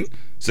what I mean?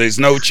 So it's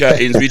no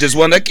chattings. We just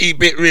want to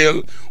keep it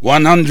real.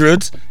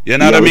 100. You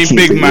know what I mean?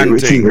 Big man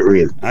thing. Keep it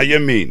real. How you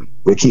mean?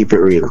 We keep it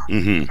real.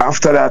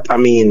 After that,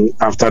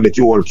 after the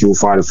whole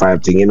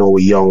Q45 thing, you know, we're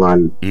young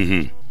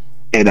and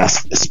head a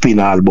spin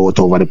all about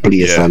over the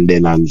place, and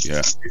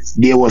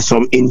there was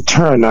some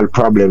internal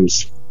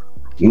problems.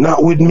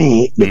 Not with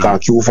me,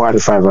 because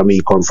Q45 and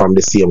me come from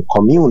the same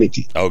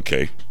community.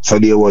 Okay. So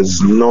there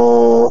was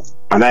no,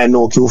 and I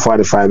know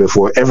Q45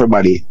 before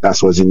everybody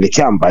that was in the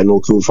camp. I know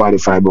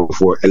Q45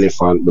 before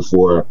Elephant,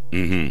 before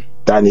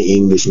Danny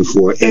English,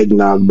 before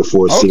Eggnog,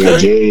 before Singer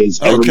Jays.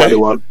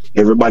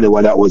 Everybody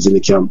that was in the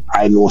camp,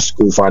 I know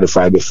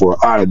Q45 before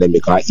all of them,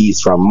 because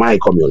he's from my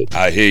community.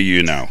 I hear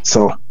you now.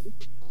 So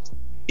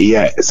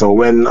so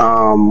when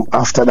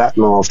after that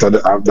whole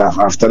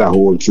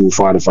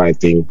Q45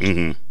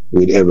 thing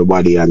with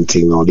everybody and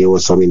thing, now there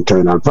was some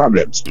internal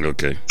problems.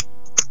 Okay.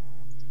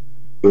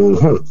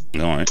 All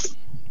right.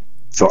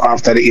 So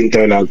after the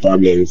internal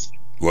problems,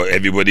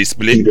 everybody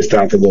split. People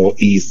start to go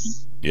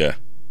east. Yeah.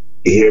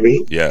 You hear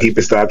me? Yeah.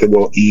 People start to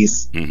go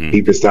east.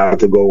 People start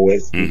to go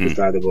west. People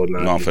start to go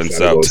north and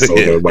south. So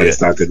everybody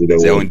started to do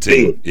their own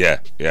thing. Yeah.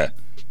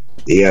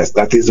 Yes,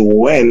 that is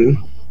when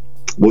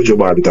Buju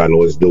Banton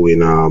was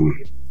doing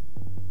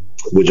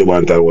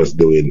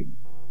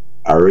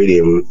a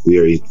rhythm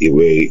where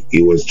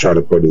he was trying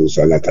to produce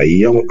a lot of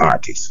young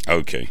artists.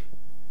 Okay.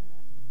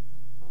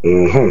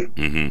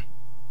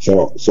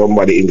 So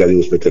somebody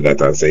introduced me to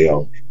that and say,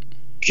 "Yo,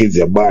 kids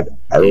are bad.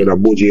 I run a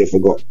Buju, you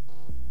forgot."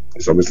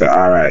 So I said,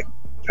 "All right,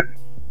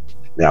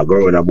 now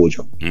go on a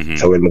Buju."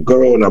 So when I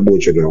go on a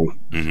Buju now,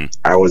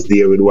 I was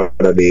there with one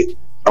of the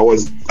I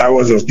was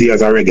just there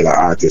as a regular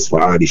artist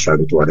for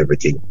audition too and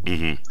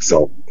everything.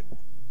 So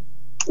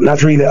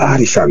not really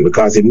audition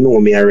because they know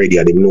me already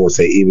and they know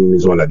say even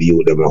is one of the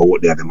youth them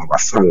out there them have a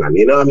song and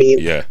you know what I mean?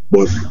 Yeah.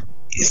 But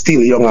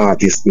still young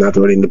artist not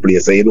running the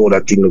place, so you know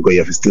that thing go you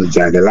have to still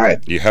join the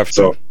line. You have to.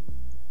 So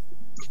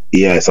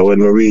yeah, so when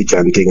we reach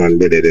and thing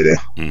and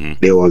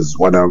there was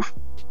one of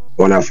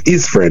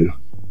his friend,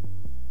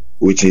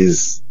 which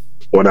is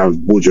one of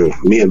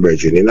Buju, me and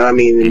Bridget, you know what I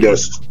mean? He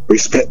just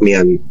respect me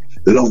and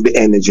love the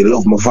energy,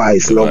 love my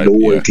voice, love the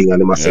whole thing,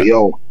 and they must say,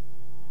 yo,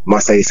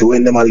 must say, so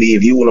when them a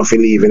leave, you know if you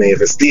leave and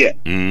if you stay.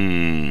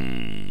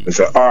 I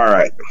said,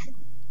 alright.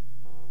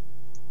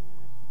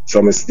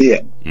 So I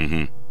stay.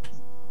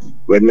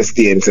 When I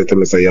stay, he said to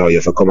me, say, yo, you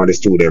have to come to the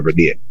studio every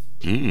day.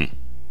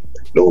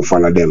 Don't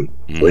follow them.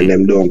 When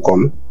them don't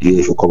come, you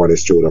have to come to the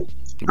studio.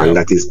 And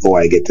that is how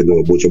I get to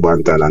know Buju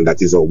Banton, and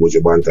that is how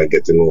Buju Banton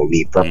get to know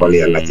me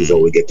properly, and that is how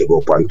we get to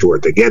go on tour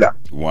together.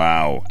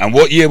 Wow. And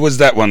what year was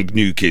that one,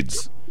 New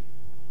Kids?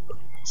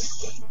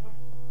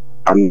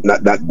 I'm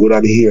not that good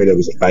at hearing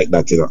them like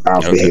that, you know,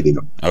 half the head, you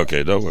know.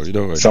 Okay, don't worry.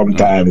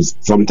 Sometimes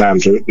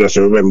just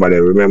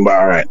remember,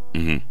 all right.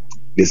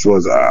 This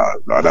was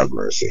God have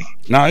mercy.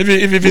 Now, if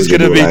it's going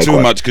to be like too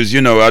much, because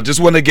you know, I just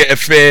want to get a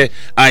fair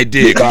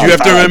idea. Because you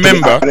have to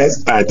remember.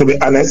 To be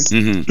honest,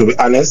 when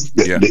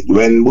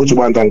Buju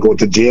Banton go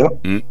to jail.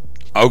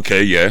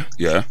 Okay, yeah.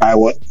 I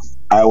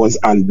was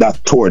on that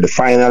tour, the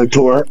final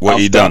tour. What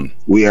he done?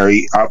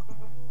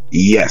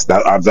 Yes,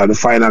 that after the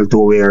final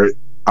tour where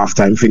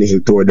after I finished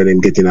the tour, then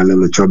him getting a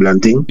little trouble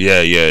and thing.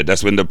 Yeah.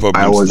 That's when the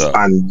problem I was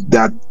on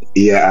that.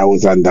 Yeah, I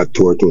was on that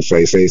tour too. So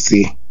you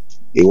see,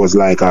 it was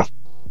like a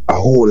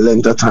whole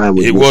length of time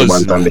with Buju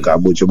Banton,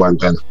 because Buju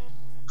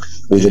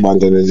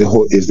Banton is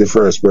the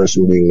first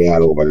person bring me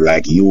all over,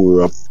 like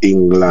Europe,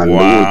 England, the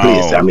whole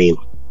place. I mean,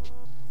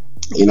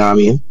 you know what I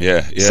mean?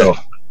 Yeah. So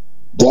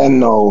then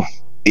now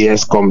here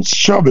comes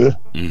trouble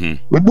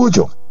with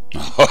Buju.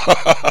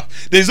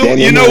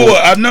 You know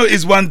what? I've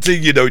noticed one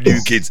thing, you know,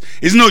 New Kids.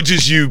 It's not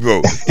just you,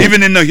 bro.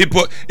 Even in the hip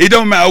hop, it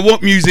don't matter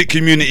what music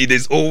community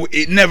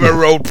it never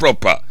rolled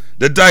proper.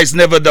 The dice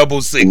never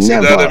double six.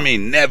 Never. You know what I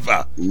mean?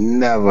 Never.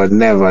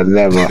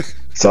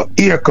 So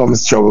here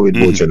comes trouble with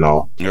Buju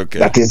now. Okay.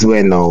 That is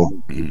when now.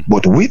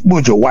 But with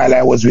Buju, while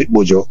I was with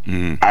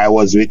Buju, I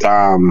was with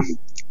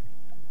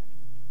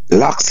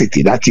Lock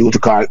City, that you to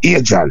call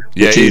Agent.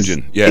 Yeah,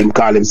 Agent. Yeah. Him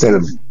call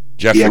himself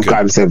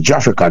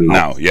Jafrican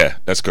now. Yeah,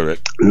 that's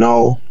correct.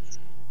 No.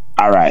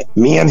 Alright.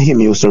 Me and him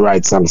used to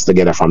write songs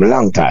together from a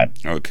long time.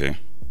 Okay.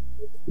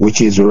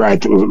 Which is we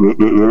write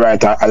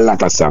a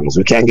lot of songs.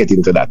 We can't get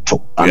into that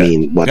too. I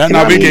mean, but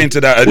we get into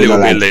that a little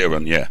bit later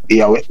on. Yeah. We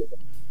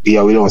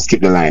don't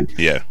skip the line.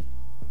 Yeah.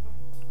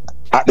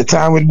 At the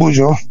time with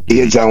Buju,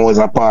 Agent was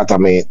a part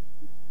of my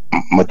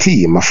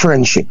team, my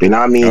friendship. You know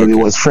what I mean? Okay. We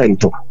was friend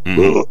too,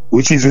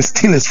 which is we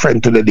still is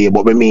friend to the day.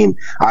 But I mean,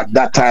 at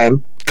that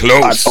time,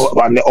 close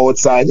on the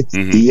outside,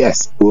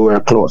 yes, we were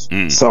close.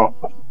 So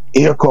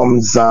here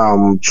comes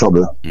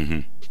trouble.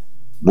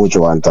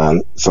 Buju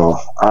Banton. So,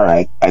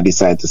 alright, I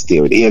decided to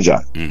stay with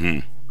Agent.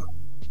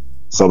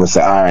 So I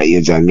say, alright,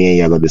 Agent, me and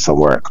you gonna do some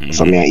work.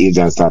 So me and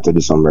Agent start to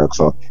do some work.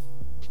 So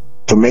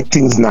to make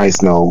things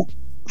nice now,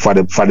 for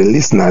the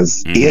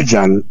listeners,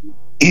 Agent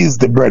is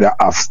the brother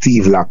of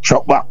Steve Lock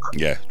Chopback.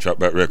 Yeah,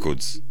 Chopback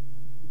Records.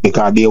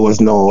 Because there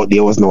was no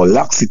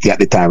Lock City at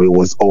the time, it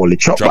was only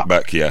Chopback.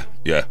 Chopback,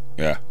 yeah,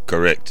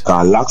 correct.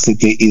 Because Lock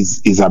City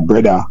is a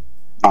brother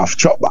of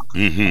Chopback.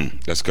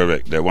 That's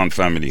correct. They're one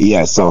family.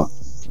 Yeah, so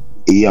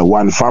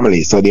one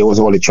family. So there was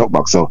only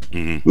Chopback. So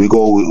we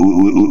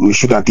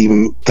should not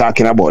even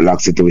talking about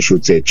Lock City. We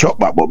should say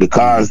Chopback. But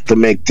because to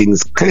make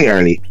things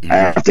clearly, I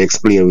have to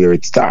explain where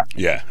it starts.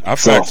 Yeah,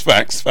 facts.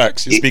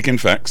 You're speaking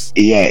facts.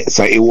 Yeah.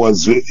 So it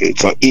was.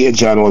 So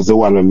Agent was the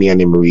one with me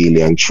and him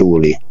really and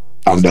truly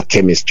of the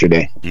chemistry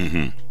there.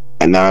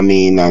 And I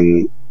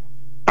mean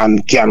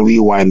and can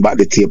rewind back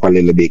the tape a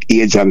little bit.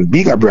 Agent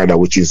bigger brother,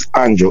 which is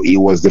Andrew, he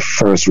was the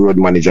first road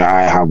manager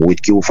I have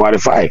with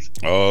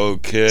Q45.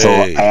 Okay. So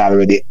I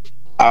already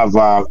have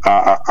a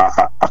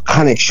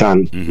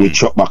connection with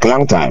Chopback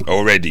long time.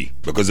 Already,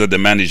 because of the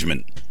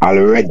management.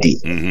 Already.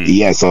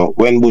 Yeah, so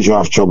when Buju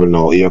have trouble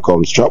now, here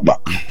comes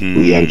Chopback.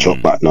 We and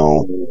Chopback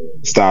now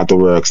start to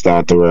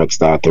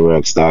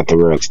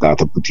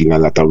put in a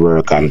lot of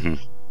work and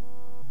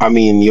I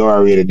mean, you're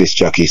already this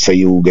jockey, so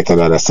you get a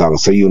lot of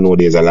songs. So you know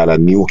there's a lot of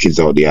new kids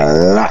out there.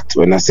 A lot.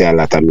 When I say a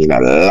lot, I mean a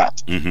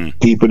lot.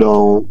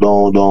 People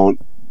don't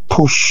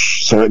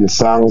push certain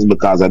songs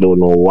because I don't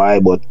know why,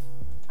 but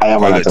I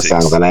have a lot of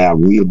songs and I have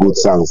real good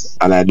songs,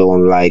 and I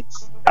don't like.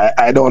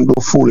 I don't do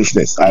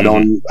foolishness. I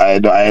am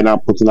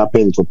not putting a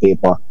pen to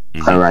paper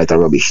and write a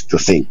rubbish to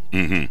sing.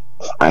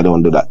 I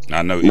don't do that.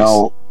 I know.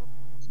 Now,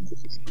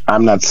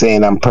 I'm not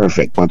saying I'm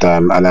perfect, but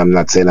I'm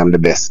not saying I'm the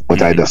best,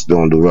 but I just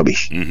don't do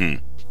rubbish.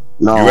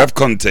 No. You have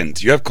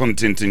content. You have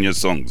content in your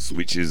songs,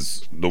 which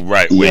is the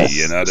right way.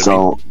 You know what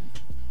I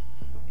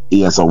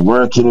mean? So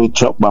working with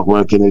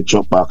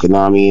Chopback, you know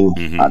what I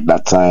mean? At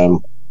that time,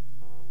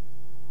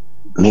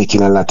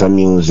 making a lot of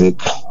music,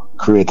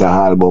 create a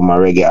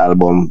reggae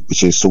album,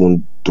 which is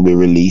soon to be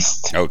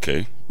released.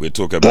 Okay, we'll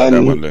talk about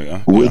that one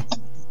later.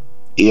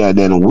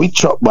 Then with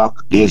Chop Back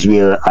is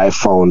where I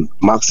found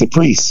Maxi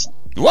Priest.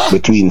 What?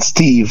 Between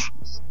Steve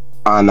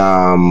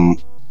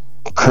and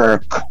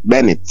Kirk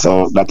Bennett.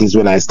 So that is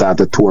when I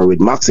started tour with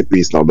Maxi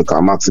Priest now,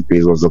 because Maxi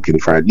Priest was looking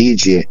for a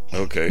DJ.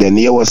 Okay. Then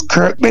there was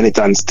Kirk Bennett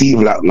and Steve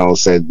Lacknow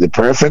said the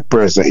perfect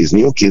person is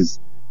New Kids.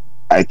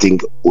 I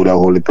think would the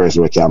only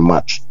person we can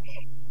match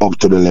up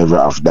to the level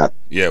of that.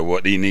 Yeah,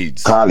 what he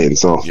needs. Colin.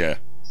 So yeah.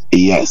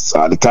 Yes,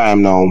 at the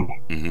time now,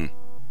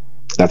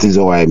 that is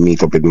how I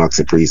meet up with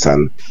Maxi Priest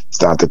and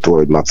start to tour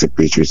with Maxi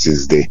Priest, which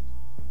is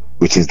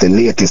the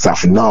latest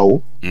of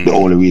now. The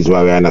only reason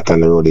why we are not on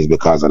the road is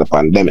because of the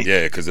pandemic.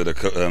 Yeah, because of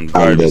the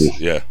virus.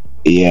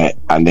 Yeah,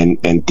 and then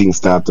things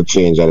start to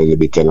change a little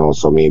bit, and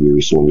also maybe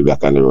we soon be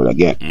back on the road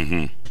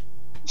again.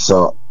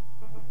 So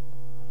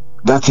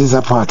that is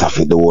a part of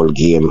it, the whole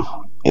game.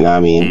 You know what I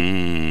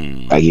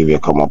mean? I give you a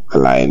come up the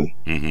line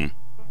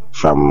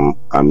from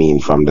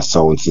the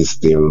sound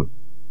system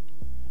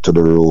to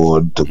the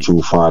road to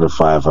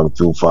 245, from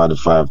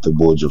 245 to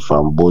Bojo,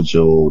 from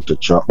Bojo to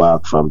Chop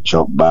Back, from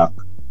Chop Back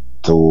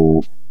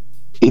to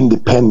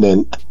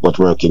independent but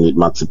working with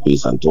Maxi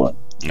Priest and tour.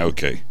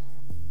 Okay.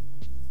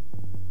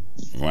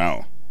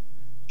 Wow.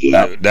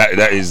 Yeah.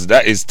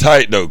 That is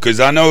tight though, because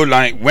I know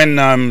like when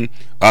I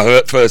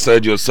first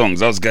heard your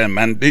songs, I was going,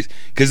 man,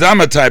 because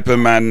I'm a type of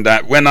man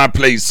that when I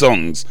play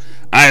songs,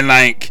 I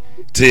like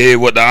to hear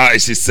what the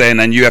artist is saying,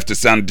 and you have to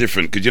sound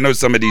different, because you know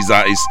some of these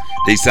artists,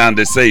 they sound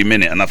the same,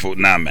 innit? And I thought,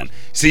 nah man,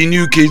 see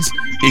New Kids,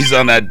 he's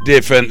on a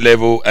different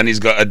level and he's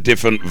got a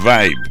different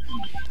vibe.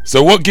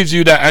 So what gives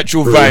you that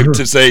actual vibe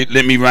to say,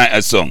 let me write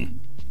a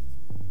song?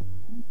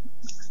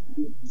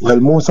 Well,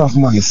 most of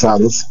my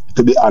songs,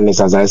 to be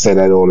honest, as I said,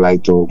 I don't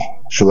like to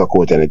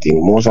sugarcoat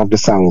anything. Most of the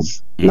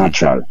songs,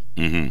 natural.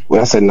 When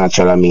I say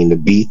natural, I mean the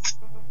beat,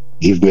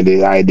 give me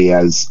the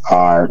ideas,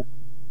 or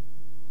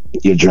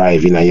you're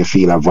driving and you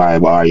feel a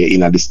vibe, or you're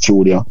in the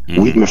studio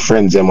with my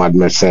friends,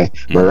 I'd say,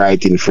 my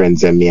writing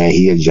friends, me and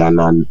here, John,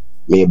 and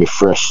maybe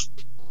Fresh.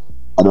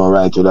 I don't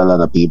write with a lot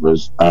of people.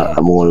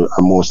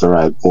 Most of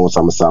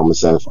my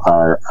songs myself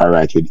I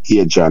write with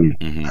Adrian,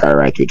 I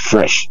write with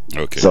Fresh.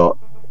 Okay. So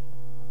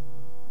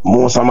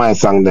most of my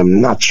songs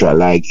them natural,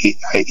 like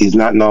it's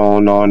not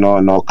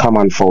no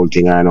common foul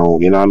thing or no,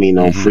 you know what I mean,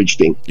 no fridge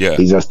thing. Yeah.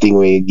 It's just thing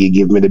where you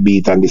give me the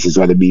beat and this is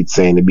what the beat's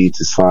saying. The beat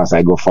is fast,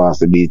 I go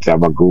fast. The beat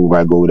have a groove,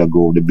 I go with a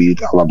groove. The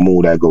beat have a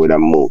mood, I go with a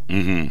mood.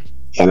 You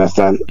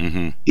understand?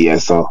 Yeah,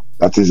 so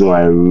that is how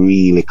I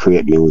really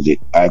create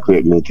music. I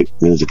create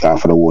music out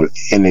of the whole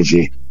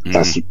energy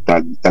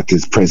that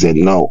is present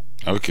now.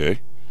 Okay.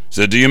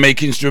 So do you make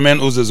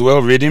instrumentals as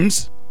well,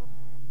 rhythms?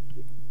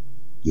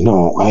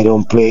 No, I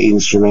don't play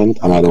instrument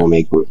and I don't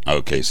make.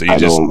 Okay, so you I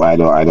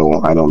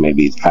don't make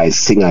beats. I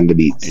sing on the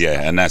beats.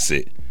 Yeah, and that's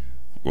it.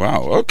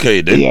 Wow.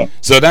 Okay then. Yeah.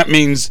 So that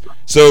means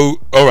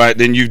all right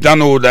then, you've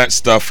done all that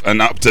stuff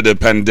and up to the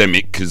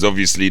pandemic, because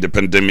obviously the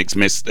pandemic's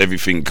messed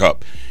everything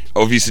up.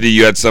 Obviously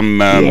you had some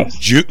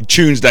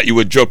tunes that you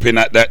were dropping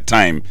at that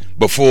time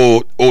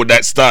before all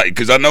that started,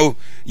 because I know,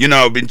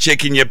 I've been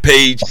checking your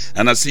page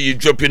and I see you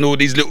dropping all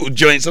these little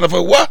joints and I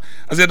thought, what?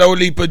 I said, a whole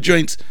heap of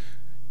joints.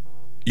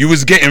 You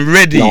was getting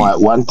ready. No,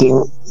 one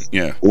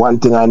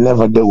thing I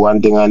never do,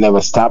 one thing I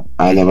never stop.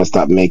 I never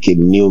stop making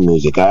new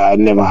music. I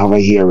never have a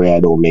year where I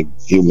don't make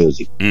new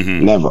music.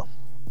 Never.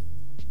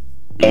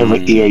 Every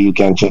year you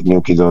can check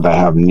New Kids out. I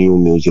have new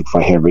music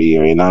for every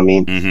year, you know what I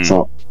mean?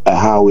 So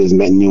I always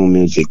make new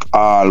music,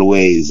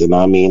 always, you know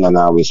what I mean? And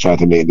I always try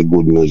to make the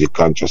good music,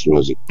 conscious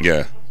music.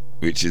 Yeah,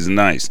 which is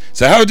nice.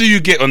 So how do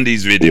you get on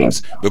these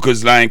rhythms? Yeah.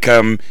 Because like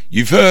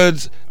you've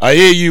heard, I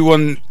hear you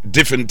on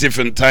different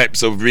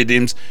types of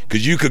rhythms,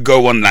 because you could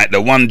go on like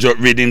the one drop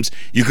rhythms,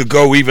 you could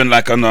go even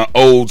like on an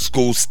old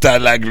school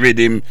stalag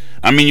rhythm.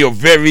 I mean, you're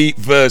very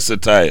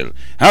versatile.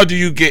 How do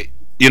you get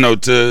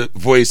to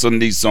voice on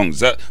these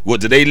songs?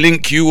 What do they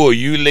link you, or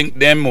you link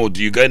them, or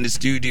do you go in the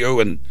studio,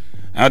 and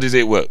how does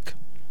it work?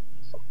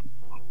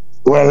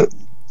 Well,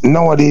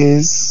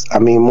 nowadays, I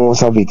mean,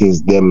 most of it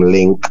is them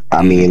link.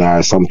 I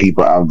mean, some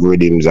people have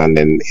rhythms and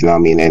then,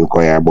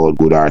 inquire about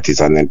good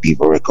artists, and then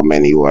people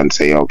recommend you and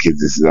say, oh,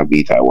 kids, this is a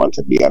beat I want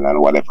to be on, and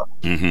whatever.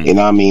 You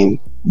know what I mean?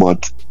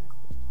 But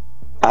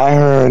I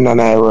earn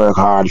and I work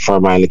hard for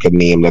my little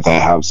name that I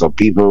have, so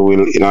people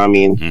will, you know what I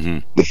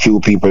mean? The few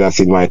people that's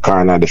in my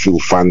corner, the few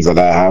fans that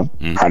I have,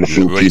 and the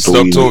few people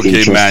stop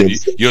talking, man.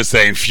 You're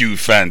saying few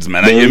fans,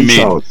 man. They reach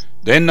mean? Out.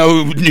 They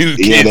know New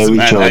Kids, yeah, they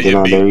reach man.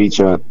 Out, they reach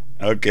out.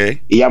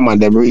 Okay. Yeah, man,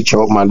 they reach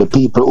out, man. The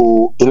people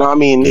who, you know what I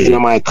mean,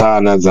 in my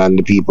corners, and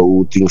the people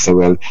who think so,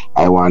 well,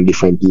 I want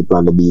different people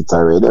on the beat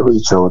already, they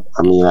reach out.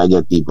 I mean, I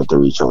get people to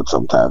reach out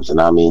sometimes, you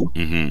know what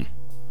I mean?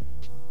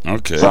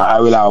 Okay. So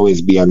I will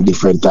always be on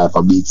different type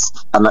of beats,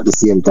 and at the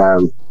same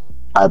time,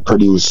 I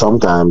produce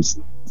sometimes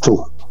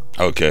too.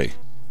 Okay.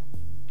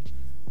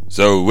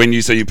 So when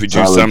you say you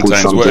produce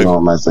sometimes,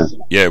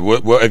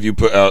 what have you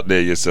put out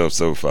there yourself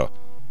so far?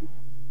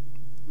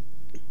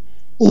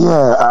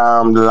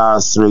 Yeah, the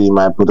last rhythm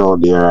I put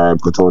out there, I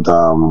put out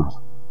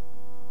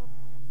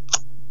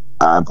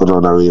I put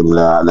on a rhythm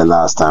the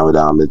last time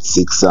with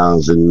 6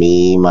 songs with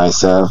me,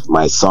 myself,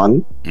 my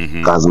son,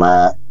 because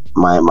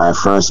my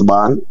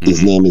firstborn,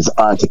 his name is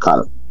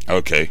Article.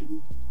 Okay.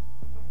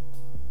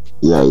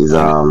 Yeah, he's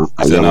a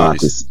young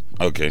artist.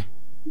 Okay.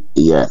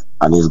 Yeah,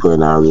 and he's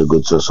going on real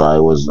good. So I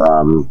was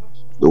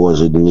it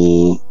was with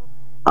me,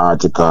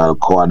 Article,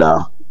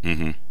 Quada,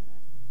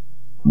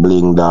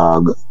 Bling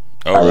Dog,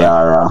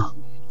 Ayara.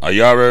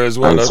 Ayara as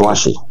well. And okay.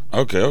 Swashy.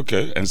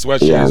 Okay. And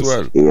Swashy as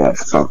well. Yeah.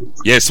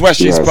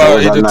 Swashy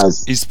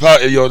is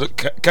part of your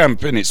camp,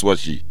 innit,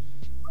 Swashy?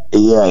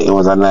 Yeah, it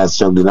was a nice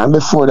juggling. And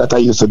before that, I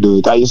used to do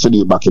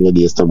it back in the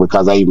days too,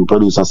 because I even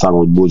produced a song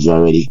with Bojo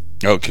already.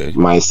 Okay.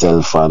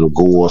 Myself and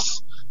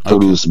Ghost.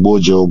 Produced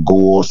Bojo,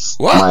 Ghost,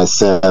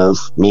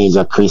 myself,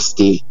 Major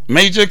Christie.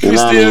 Major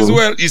Christie as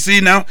well. You see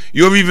now,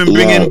 you're even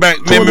bringing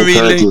back memory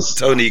lane.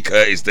 Tony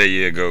Curtis, there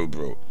you go,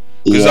 bro.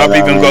 Because I've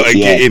even got to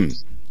get him.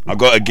 I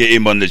got to get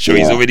him on the show.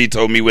 He's already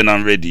told me when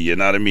I'm ready. You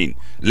know what I mean?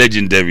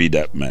 Legendary,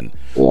 that man.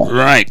 Yeah.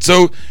 Right.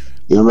 So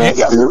you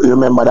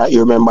remember that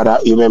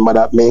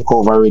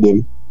makeover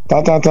rhythm.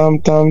 Ta ta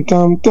tam tam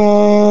tam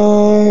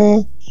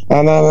ta,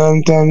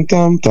 tam tam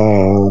tam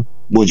ta.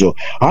 Bojo,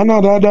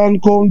 another dan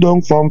come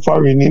down from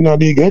foreign in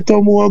the ghetto,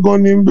 more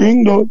gun him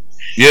bring down.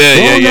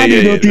 Yeah. Yeah.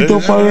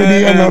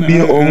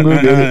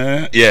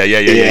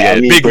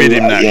 Big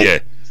rhythm now. Yeah.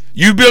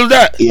 You build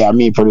that? Yeah,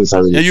 me produce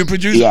already. Yeah, you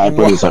produce. Yeah, I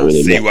produce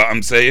already. See what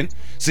I'm saying?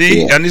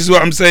 See, and this is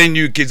what I'm saying,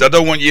 you kids. I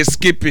don't want you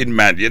skipping,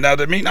 man. You know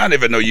what I mean? I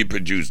never know you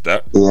produced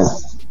that. Yeah.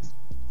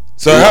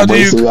 So how do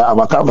you? We have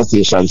a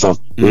conversation, so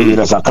we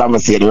just a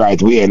conversate the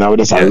right way, and now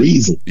there's a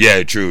reason.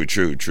 Yeah, true.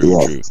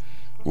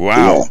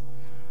 Wow. Yeah.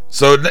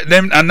 So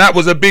then, and that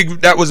was a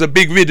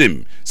big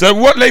rhythm. So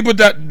what label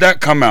that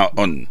come out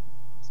on?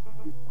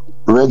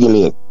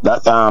 Regulate.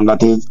 That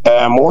is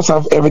most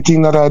of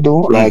everything that I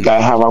do. Like I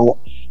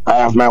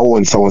have my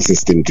own sound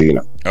system too, you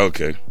know.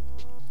 Okay.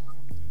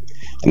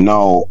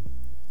 Now,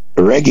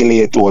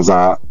 Regulate was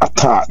a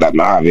thought that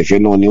I have. If you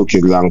know New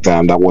Kids long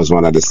time, that was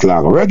one of the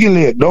slang.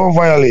 Regulate, don't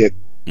violate.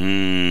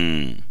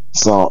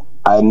 So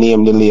I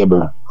named the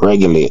label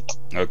Regulate.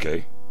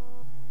 Okay.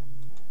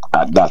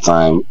 At that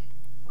time.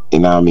 You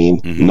know what I mean?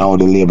 Now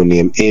the label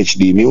name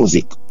HD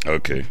Music.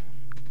 Okay.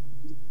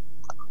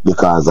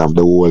 Because of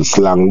the whole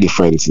slang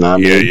difference, you know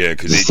what I mean? Yeah,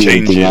 because it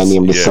changes. Thing I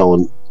named the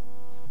sound.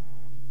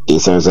 He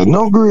said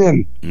no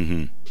grain.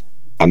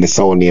 And the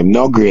sound name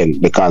No Grain,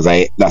 because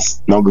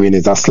No Grain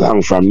is a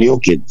slang from New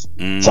Kids.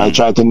 So I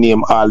try to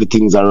name all the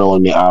things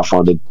around me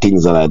after the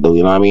things that I do,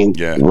 you know what I mean?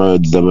 Yeah.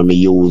 Words them me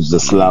use, the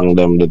slang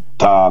them, the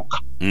talk,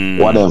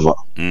 whatever.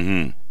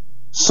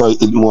 So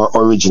it's more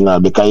original,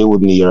 because you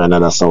wouldn't hear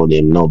another sound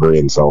named No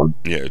Grain sound.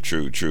 Yeah,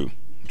 true.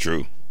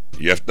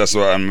 That's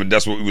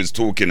what we was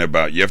talking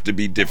about. You have to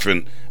be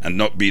different and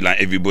not be like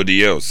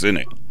everybody else,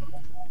 innit?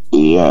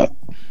 Yeah.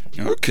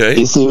 Okay.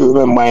 You see,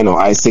 remember, you know,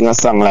 I sing a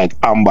song like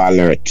Amber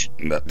Alert.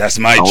 That's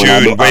my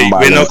tune.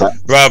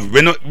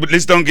 We're not.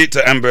 Let's don't get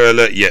to Amber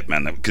Alert yet,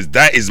 man, because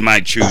that is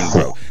my tune,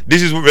 bro.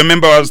 This is.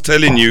 Remember, I was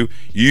telling you,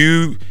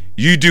 you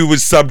do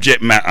with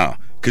subject matter,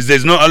 because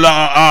there's not a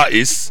lot of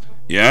artists,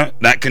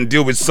 that can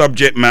deal with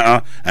subject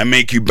matter and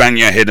make you bang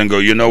your head and go,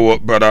 you know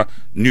what, brother,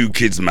 New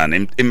Kids,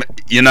 man.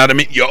 You know what I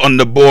mean? You're on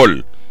the ball,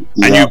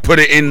 and you put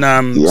it in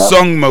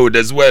song mode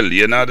as well.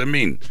 You know what I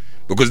mean?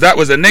 Because that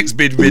was the next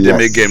big rhythm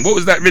again. What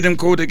was that rhythm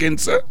called again,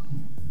 sir?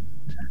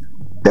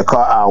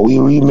 We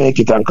remake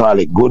it and call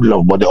it Good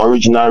Love, but the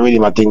original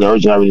rhythm, I think the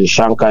original rhythm is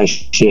Shank and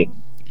Shake.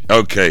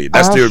 Okay,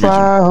 that's the original.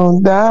 I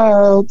found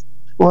out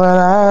what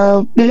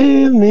I've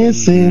been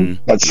missing.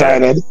 That's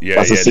Shined.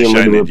 That's the same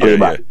rhythm we play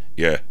back.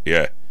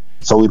 Yeah.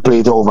 So we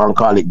play it over and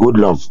call it Good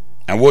Love.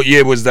 And what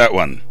year was that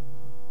one?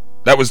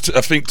 That was,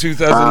 I think,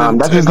 2010.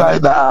 That is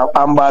like the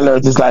Amber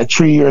Alert is like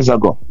 3 years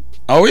ago.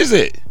 Oh, is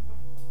it?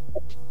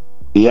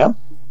 Yeah.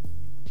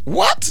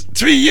 What?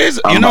 3 years?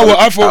 You know what?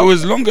 I thought it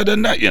was longer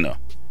than that, you know.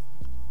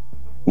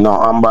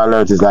 No, Amber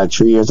Alert is like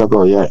 3 years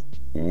ago, yeah.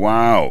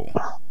 Wow.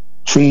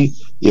 Three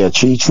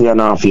and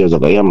a half years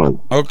ago, yeah, man.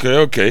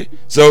 Okay.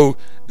 So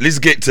let's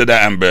get to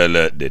that Amber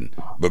Alert then.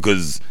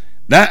 Because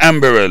that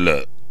Amber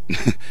Alert,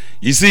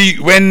 you see,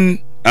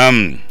 when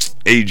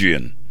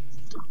Adrian,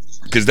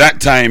 because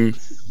that time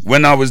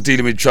when I was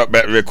dealing with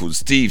Truckback Records,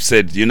 Steve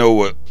said, you know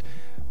what,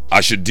 I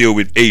should deal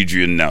with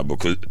Adrian now,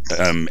 because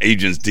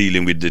Adrian's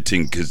dealing with the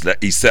thing, because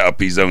he set up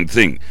his own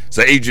thing.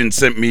 So Adrian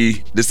sent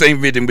me the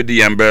same rhythm with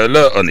the Amber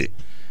Alert on it,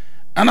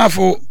 and I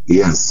thought,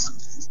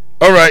 yes,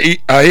 all right,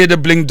 I hear the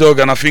Bling Dog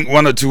and I think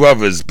one or two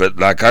others, but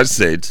like I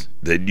said,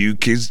 the New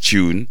Kids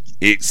tune,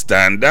 it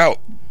stand out.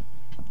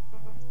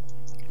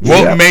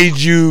 What made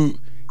you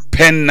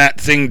pen that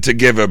thing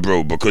together,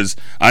 bro? Because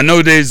I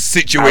know there's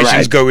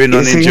situations going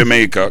on in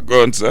Jamaica.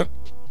 Go on, sir.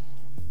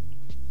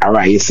 All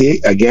right, you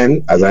see,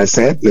 again, as I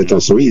said, let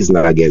us reason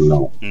again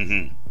now.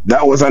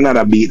 That was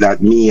another beat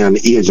that me and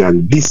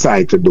Adrian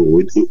decide to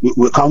do.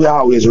 Because we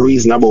always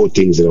reason about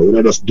things, you know. We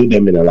don't just do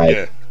them in a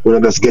life. we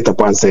don't just get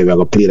up and say we're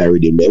gonna play that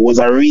rhythm. It was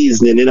a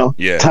reasoning, you know,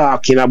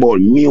 talking about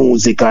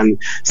music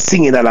and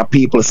singing other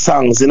people's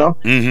songs, you know.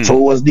 So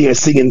we was there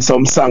singing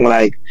some song,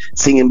 like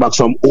singing back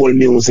some old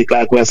music,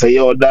 like we say,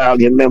 yo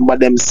dog, you remember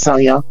them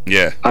song, yeah?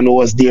 Yeah. And we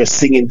was there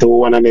singing to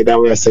one another,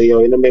 and we say, yo,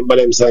 you remember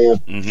them song,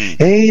 yeah?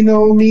 Ain't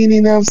no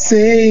meaning of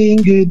saying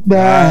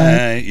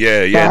goodbye.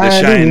 Yeah, the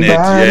Shine It,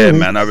 yeah,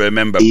 man, I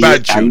remember.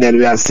 Bad tune. And then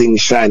we are singing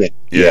Shine It.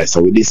 Yeah,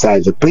 so we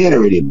decided to play the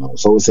rhythm now.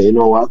 So we say, you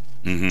know what?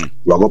 We're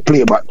gonna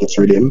play back this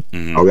rhythm,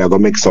 and we're gonna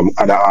make some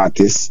other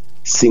artists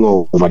sing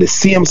over the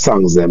same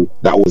songs them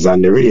that was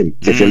on the rhythm.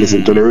 If you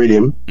listen to the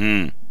rhythm,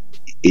 you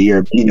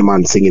hear the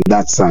man singing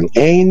that song.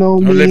 Ain't no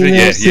meaning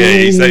of saying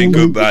he's saying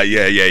goodbye.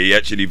 Yeah, he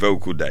actually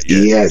vocaled that.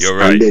 Yeah, yes, you're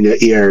right. And then you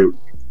hear,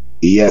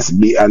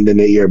 and then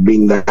you hear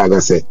Bing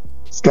Dagger say,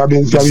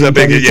 Cabin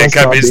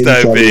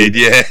Stampede,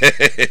 yeah.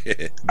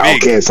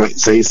 Okay,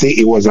 so you see,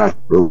 it was a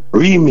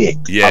remake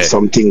of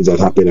some things that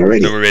happened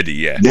already.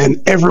 Yeah.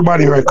 Then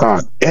everybody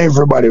record,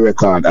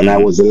 and I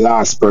was the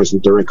last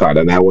person to record,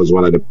 and I was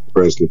one of the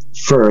persons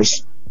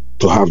first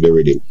to have the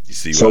rhythm. You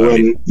see so what I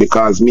mean?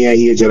 Because me and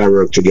Hajan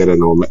work together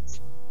now,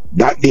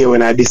 that day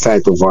when I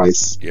decided to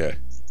voice,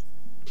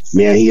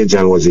 me and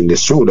Hajan was in the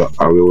studio,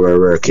 and we were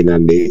working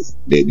on the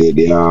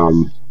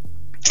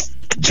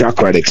Jack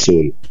Raddick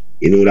soon.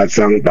 You know that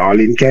song,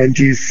 Darling, can't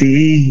you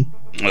see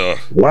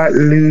what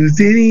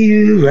losing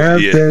you have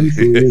done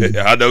for me?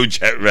 I know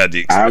Jack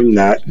Raddick. I'm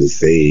not the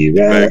same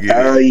as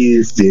I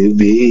used to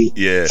be.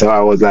 Yeah. So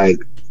I was like,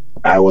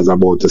 I was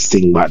about to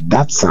sing back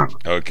that song.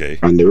 Okay.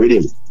 On the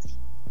rhythm.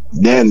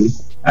 Then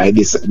I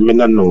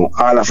don't know,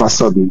 all of a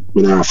sudden,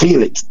 I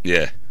feel it.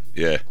 Yeah.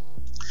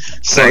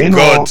 So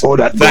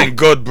Thank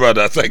God,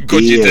 brother. Thank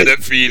God you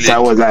didn't feel it. So I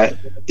was like,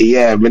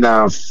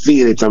 I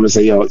feel it. I'm going to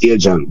say, yo,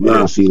 Agent,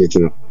 I feel it,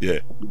 you know. Yeah.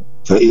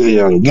 So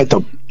get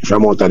up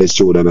from out of the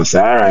studio and I say,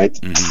 all right.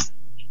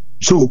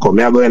 So come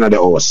here, go into the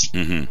house.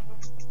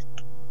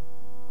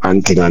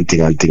 And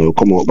thing. We'll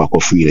come out back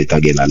and feel it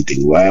again and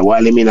thing. While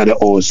I'm in the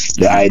house,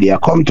 the idea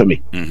come to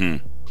me.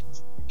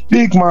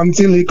 Big man,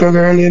 till little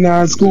girl in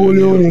our school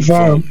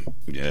uniform.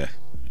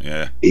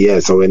 Yeah,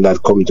 so when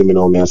that come to me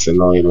now, I say,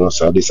 no, you know,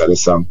 so this is the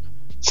song.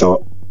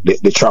 So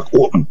the track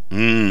open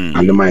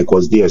and the mic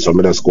was there, so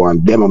I just go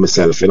and demo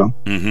myself, you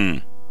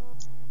know.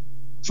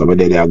 So I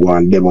did I go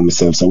and demo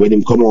myself. So when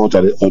him come out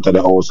of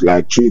the house,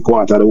 like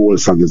 3/4 of the whole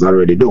song is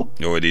already done.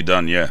 Already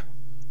done, yeah.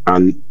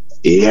 And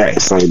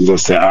so he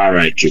just say, all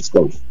right, kids,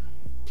 come.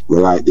 We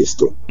like this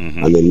too.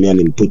 And then me and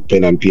him put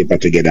pen and paper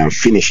together and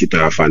finish it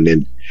off, and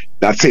then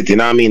that's it, you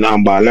know what I mean?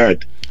 Amber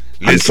Alert.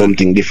 And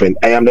something different.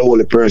 I am the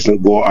only person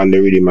who go on the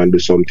rhythm and do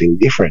something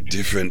different.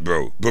 Different,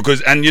 bro. Because,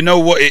 and you know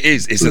what it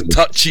is? It's a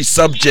touchy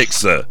subject,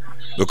 sir.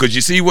 Because you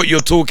see what you're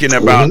talking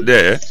about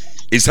there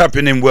is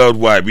happening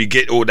worldwide. We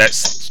get all that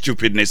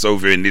stupidness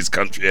over in this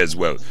country as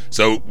well.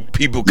 So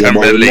people can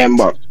relate.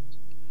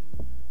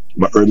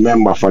 But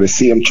remember, for the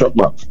same truck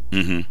back,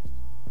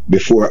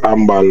 before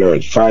Amber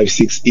Alert,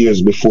 5-6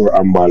 years before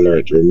Amber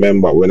Alert,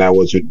 remember when I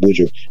was with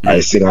Buju, I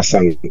sing a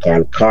song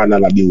called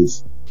Carnal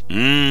Abuse.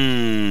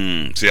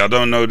 See, I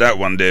don't know that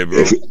one there,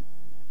 bro.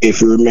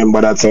 If you remember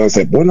that song, I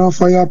said, "Burn a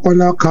fire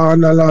upon a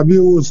carnal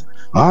abuse.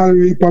 I'll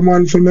reap a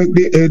man for make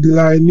the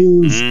headline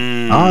news.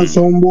 And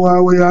some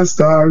boy we a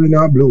star in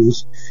a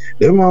blues.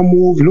 Them a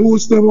move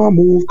loose, them a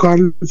move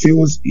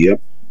confused."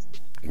 Yep.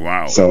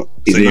 Wow. So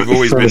you've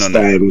always been on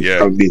that.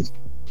 Yeah.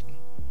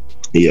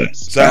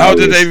 Yes. So how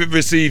did they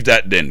receive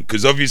that then?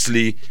 Because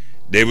obviously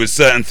there was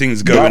certain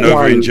things going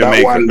over in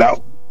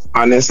Jamaica.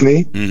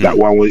 Honestly, that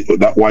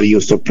one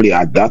used to play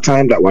at that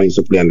time. That one used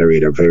to play on the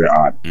radio very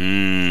hard.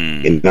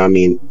 You know what I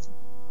mean?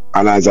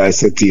 And as I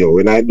said to you,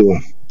 when I do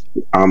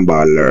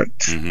Amber Alert,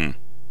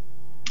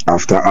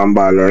 after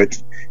Amber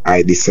Alert,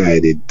 I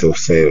decided to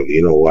say,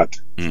 you know what?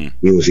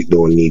 Music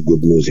don't need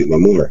good music no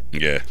more.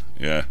 Yeah.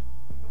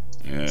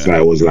 So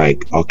I was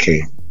like,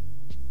 okay,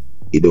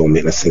 it don't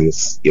make no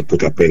sense. You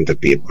put a pen to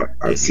paper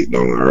and sit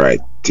down and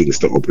write things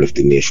to uplift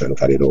the nation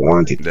because they don't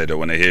want it. They don't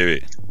want to hear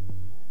it.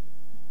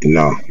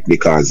 No,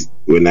 because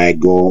when I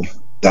go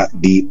that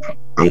deep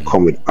and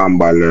come with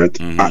Amber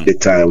Alert at the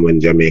time when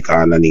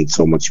Jamaica needs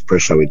so much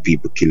pressure with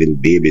people killing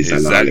babies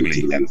and all them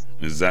things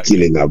and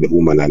killing of the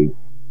woman,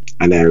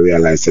 and I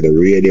realized that the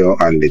radio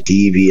and the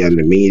TV and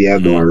the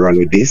media don't run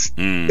with this,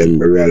 then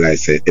I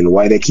realized it. And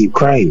why they keep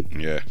crying?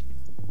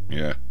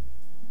 Yeah.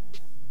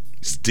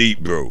 It's deep,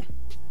 bro.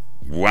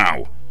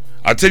 Wow.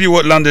 I'll tell you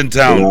what, London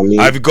Town, you know what I mean?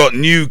 I've got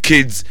new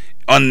kids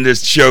on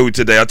this show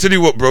today. I'll tell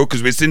you what, bro,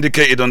 because we're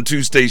syndicated on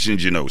 2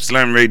 stations, you know,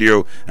 Slam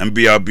Radio and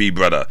BRB,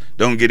 brother.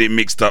 Don't get it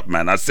mixed up,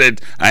 man. I said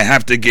I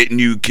have to get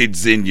new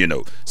kids in, you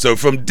know. So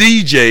from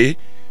DJ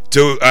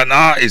to an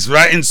artist,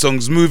 writing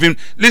songs, moving.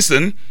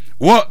 Listen,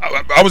 what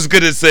I was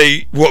going to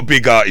say, what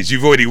big artist?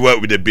 You've already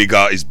worked with a big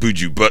artist,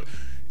 Buju,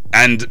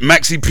 and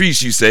Maxi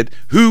Priest, you said.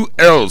 Who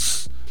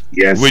else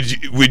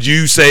would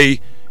you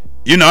say,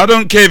 you know, I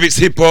don't care if it's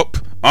hip-hop,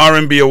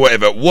 R&B or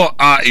whatever, what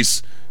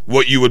artists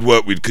what you would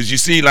work with? Because you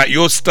see, like,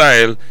 your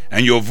style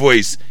and your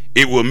voice,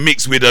 it will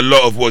mix with a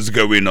lot of what's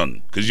going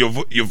on because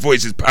your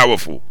voice is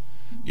powerful.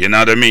 You know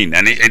what I mean?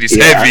 And it's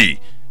heavy.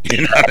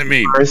 You know what I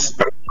mean?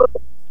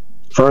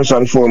 First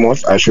and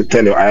foremost, I should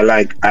tell you, I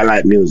like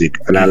music,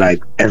 and I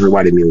like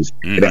everybody music.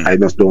 I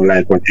just don't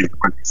like what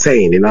everyone's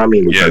saying. You know what I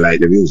mean? Which I like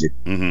the music.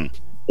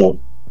 So,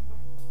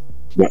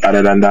 but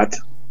other than that,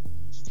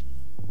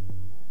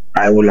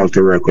 I would love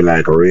to work with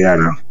like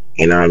Rihanna.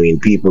 You know what I mean?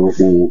 People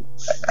who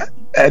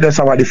I just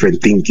have a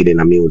different thinking in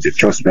the music.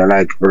 Trust me, I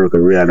like work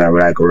with Rihanna. I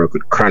like work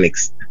with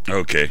Chronixx.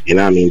 Okay. You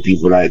know what I mean?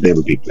 People like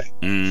them people.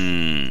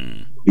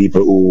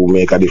 People who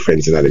make a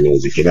difference in the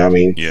music. You know what I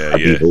mean? Yeah.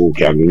 People who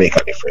can make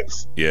a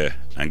difference. Yeah,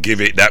 and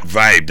give it that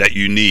vibe that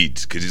you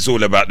need, because it's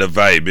all about the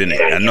vibe, innit?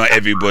 And not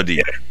everybody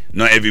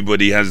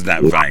has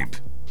that vibe.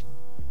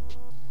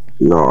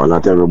 No,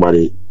 not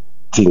everybody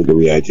think the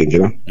way I think, you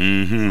know.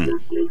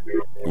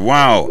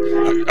 Wow.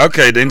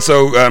 Okay then,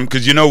 so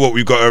because you know what,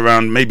 we've got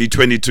around maybe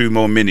 22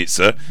 more minutes,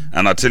 sir,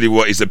 and I'll tell you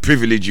what, it's a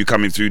privilege you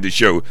coming through the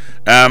show.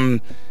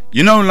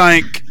 You know,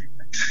 like,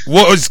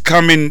 what is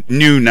coming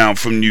new now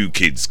from New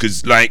Kids?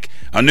 Because like,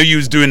 I know you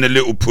was doing a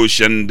little push,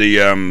 and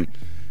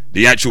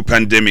the actual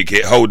pandemic,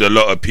 it hold a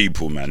lot of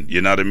people, man.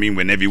 You know what I mean?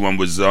 When everyone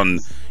was on,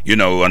 you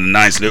know, on a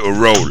nice little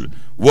roll.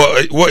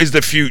 What is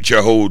the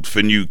future hold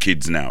for New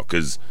Kids now?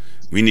 Because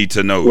we need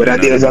to know. Well,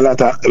 there's a lot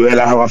of.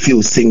 Well, I have a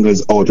few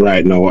singles out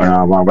right now. I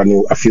have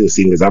a few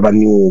singles. I have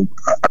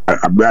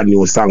a brand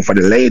new song for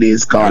the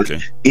ladies called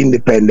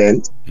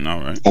Independent.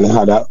 All right. And I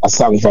had a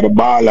song for the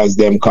ballers,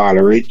 them called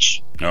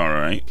Rich. All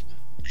right.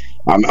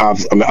 I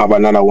have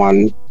another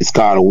one. It's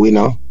called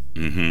Winner.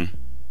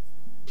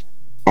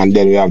 And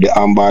then we have the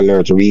Amber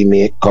Alert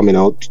remake coming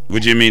out.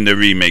 What do you mean the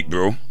remake,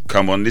 bro?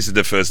 Come on, this is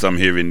the first time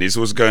hearing this.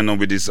 What's going on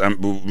with this?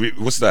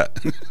 What's that?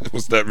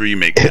 What's that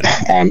remake?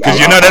 Because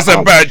you know that's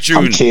a bad tune.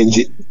 I'm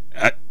changing.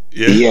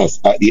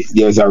 Yes,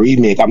 there's a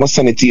remake. I must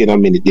send it to you in a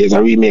minute. There's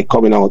a remake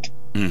coming out.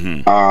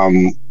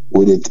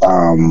 With it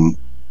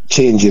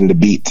changing the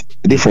beat,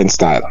 different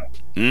style.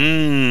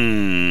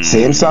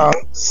 Same song,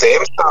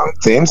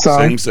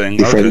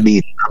 different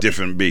beat.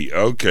 Different beat.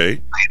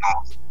 Okay.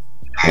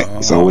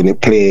 So when you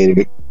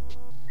play,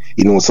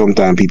 you know,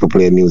 sometimes people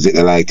play music,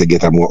 they like to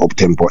get a more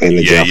up-tempo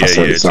energy after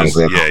certain songs.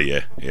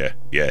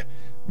 Yeah.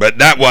 But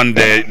that one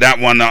there,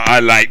 I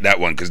like that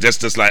one, because that's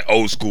just like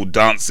old school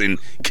dancing,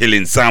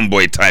 killing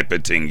soundboy type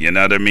of thing. You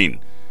know what I mean?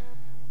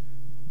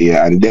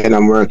 Yeah, and then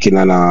I'm working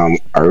on a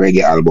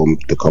reggae album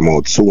to come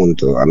out soon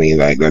too. I mean,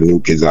 like the New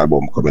Kids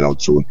album coming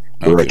out soon.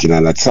 We're working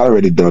on that. It's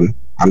already done.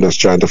 I'm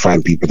just trying to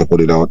find people to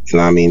put it out. You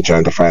know what I mean?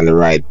 Trying to find the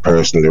right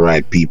person, the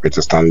right people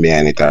to stand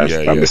behind it or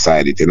stand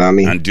beside it. You know what I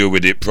mean? And deal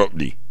with it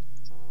properly.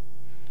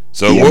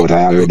 So but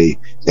I already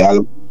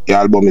the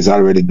album is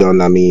already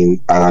done. I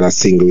mean, I had a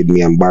single with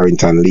me and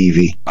Barrington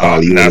Levy.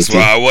 That's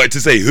what I wanted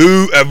to say.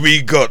 Who have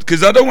we got?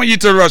 Because I don't want you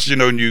to rush, you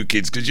know, New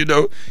Kids, because you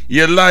know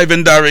you're live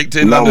and direct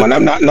in London. Man,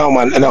 I'm not. No,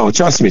 man, no.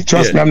 Trust me.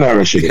 I'm not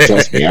rushing it.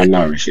 Trust me, I'm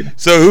not rushing it.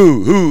 So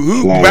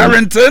who?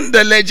 Barrington,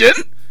 the legend.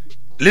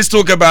 Let's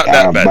talk about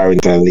that, man.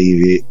 Barrington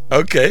Levy.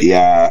 Okay.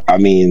 Yeah, I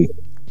mean,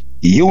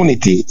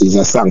 Unity is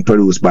a song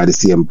produced by the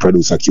same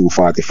producer,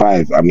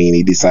 Q45. I mean,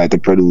 he decided to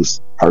produce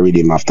a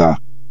rhythm after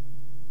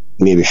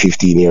maybe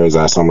 15 years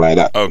or something like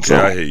that. Okay, so,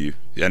 I hear you.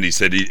 And he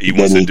said he wants to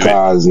do it. Then he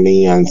calls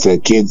me and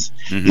said, kids,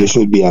 you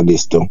should be on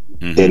this too.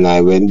 Then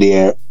I went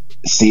there,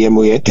 same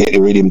way, take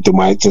the rhythm to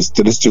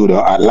the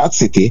studio at Lock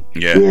City,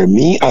 where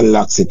me and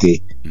Lock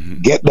City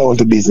get down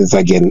to business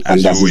again,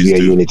 and that's where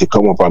Unity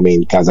come up. I mean,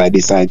 because I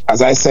decide,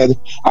 as I said,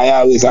 I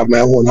always have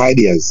my own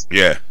ideas.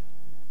 Yeah.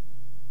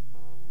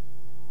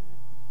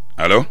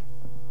 Hello?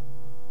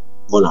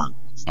 Hold on.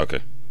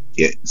 Okay.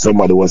 Yeah,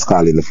 somebody was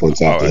calling the phone,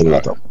 so I have to hang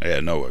that up. Yeah,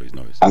 no worries.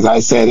 As I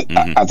said,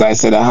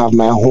 I have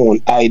my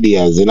own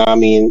ideas. You know what I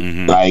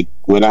mean? Like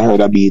when I heard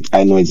a beat,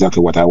 I know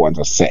exactly what I want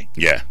to say.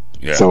 Yeah.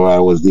 So I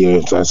was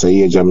there. So I said,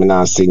 "Yeah, Jam,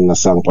 I sing a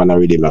song on a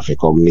rhythm if I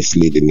come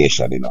mislead the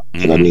nation. You know,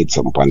 so I need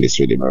something on this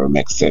rhythm. It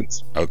makes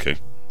sense." Okay.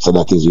 So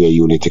that is where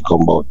Unity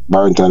come about.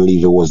 Barrington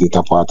Levy wasn't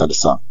a part of the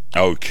song.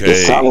 Okay. The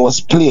song was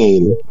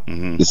playing.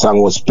 The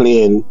song was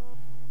playing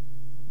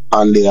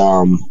on the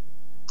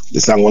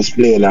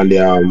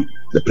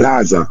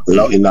plaza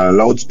in a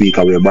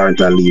loudspeaker where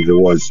Barrington Levy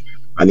was,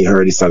 and he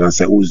heard the song and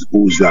said, "Who's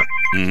that?"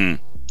 You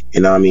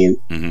know what I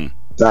mean?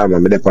 So I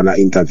remember there on an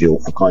interview.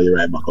 I'll call you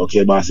right back.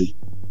 Okay, bossy?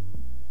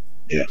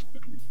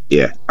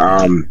 Yeah.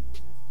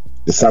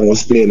 The song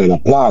was playing in a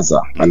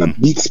plaza on a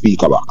big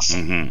speaker box.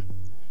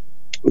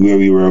 Where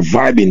we were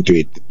vibing to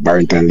it.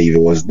 Barrington Levy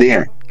was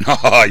there.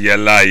 Oh, you're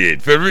lying.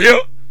 For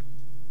real?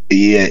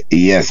 Yeah,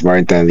 yes,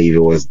 Barrington Levy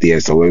was there.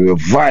 So when we were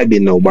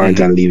vibing now,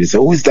 Barrington Levy said,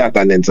 "Who's that?"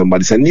 And then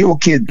somebody said, "New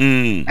Kid."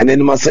 And then they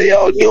must say,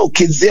 "Yo, New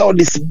Kids, yo,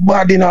 this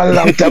bad in a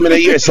long time. And I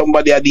hear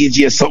somebody a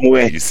DJ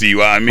somewhere." You see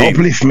what I mean?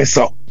 Uplift me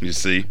up. You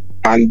see?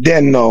 And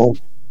then now,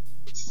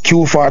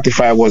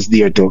 Q45 was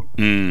there too.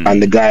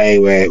 And the guy,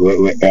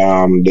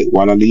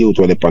 one of the youth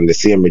were on the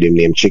same rhythm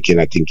named Chicken,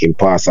 I think, him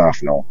pass off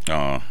now.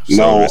 Oh,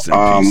 so rest in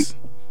peace.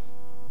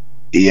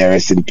 Yeah,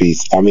 rest in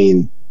peace. I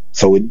mean,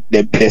 So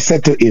they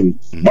said to him,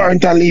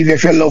 Barrington Levy,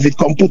 if you love it,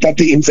 come put it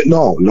to him. Said,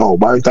 no,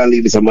 Barrington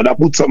Levy said, but I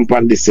put something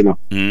on this, So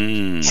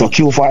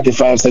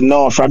Q45 said,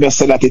 no, from you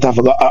said that it have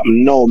to go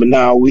happen. No, me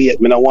now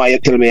wait. Me now want you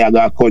tell me I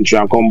got country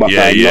and come back.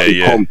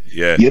 Come.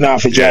 You know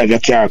have to drive your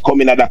car.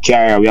 Come in at that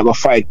car. We are going to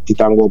fight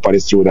it and go for the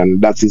studio.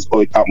 And that is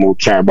how it happened with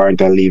car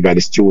Barrington Levy at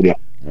the studio.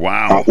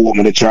 Wow. And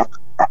open the track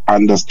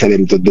and just tell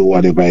him to do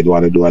whatever he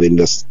want to do. And him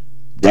just...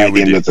 Right,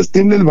 the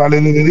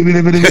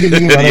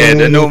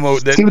normal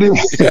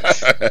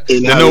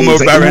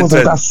Barrington.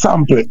 It's not a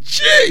sample.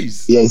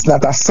 Jeez. Yeah, it's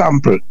not a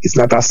sample.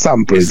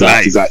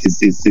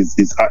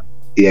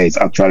 It's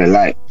actually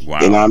live. Wow.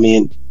 You know what I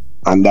mean?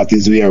 And that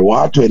is where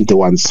War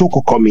 21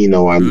 Suko come in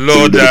now and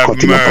Lord have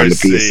cutting up on the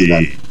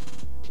PC.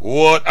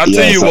 What? I'll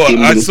tell you what,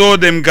 I saw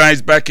them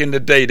guys back in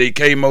the day. They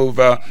came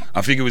over,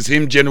 I think it was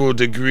him, General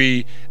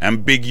Degree,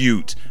 and Big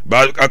Ute.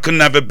 But I couldn't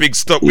have a big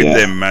stop with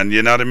them, man.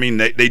 You know what I mean?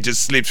 They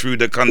just slipped through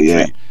the country.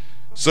 Yeah.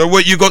 So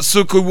what, you got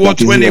Suko War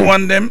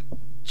 21 them?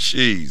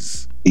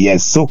 Jeez.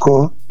 Yes,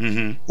 Suko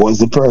was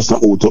the person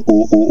who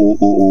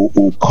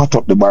cut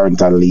up the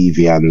Barrington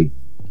Levy and,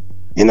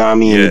 you know what I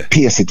mean,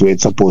 pace it where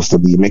it's supposed to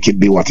be, make it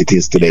be what it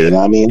is today, you know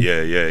what I mean?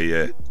 Yeah.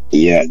 Yeah.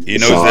 He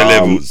knows the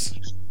levels.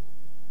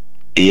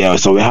 Yeah,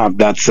 so we have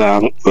that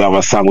song. We have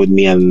a song with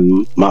me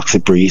and Maxi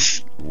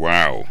Priest.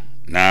 Wow.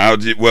 Now,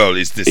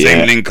 it's the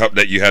same link up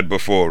that you had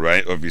before,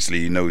 right? Obviously,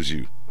 he knows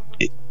you.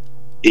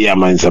 Yeah,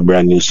 man, it's a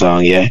brand new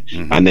song, yeah.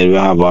 And then we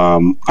have a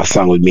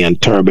song with me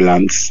and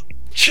Turbulence.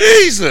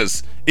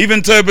 Jesus!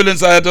 Even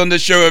Turbulence I had on the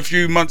show a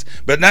few months,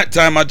 but that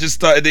time I just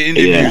started the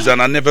interviews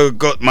and I never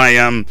got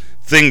my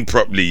thing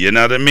properly, you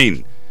know what I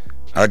mean?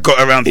 I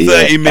got around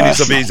 30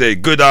 minutes of it. He's a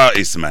good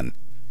artist, man.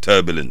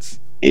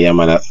 Turbulence. Yeah,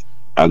 man.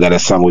 I got a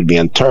song with me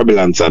and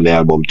Turbulence on the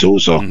album too,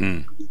 so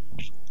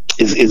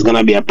it's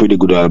gonna be a pretty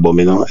good album,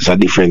 you know. It's a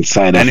different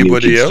side.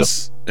 Anybody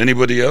else?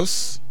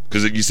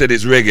 Because you said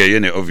it's reggae,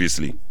 isn't it?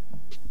 Obviously.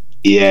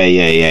 Yeah.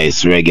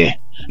 It's reggae.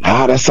 I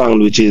had a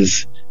song which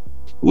is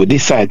we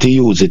decide to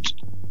use it.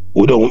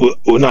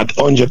 We're not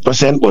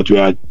 100%, but we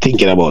are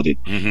thinking about it.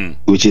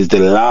 Which is the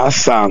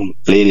last song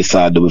Lady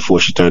Saw do before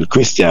she turned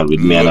Christian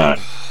with me and her.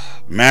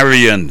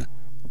 Marian.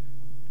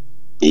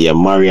 Yeah,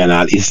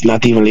 Marianal. It's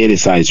not even Lady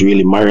Saw, it's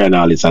really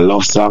Marianal. It's a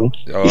love song.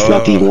 It's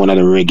not even one of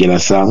the regular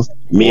songs.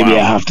 Maybe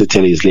I have to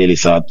tell you it's Lady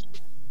Saw.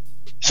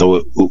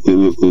 So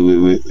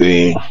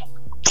we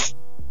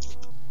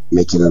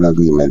making an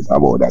agreement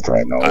about that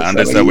right now. I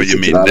understand what you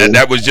mean.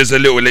 That was just a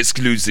little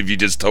exclusive you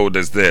just told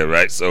us there,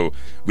 right? So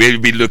we'll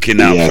be looking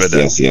out for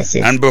that. Yes.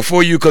 And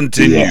before you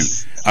continue,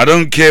 I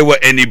don't care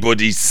what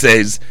anybody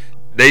says.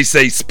 They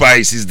say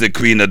Spice is the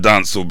queen of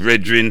dancehall,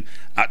 brethren.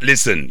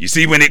 Listen, you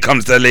see, when it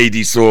comes to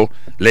Lady Saw's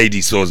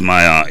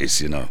my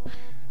artist, you know.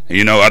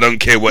 I don't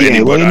care what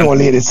anybody. Well,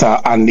 Lady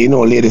Saw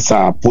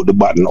put the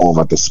button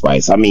over to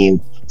Spice. I mean,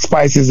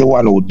 Spice is the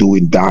one who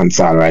doing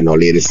dancehall right now.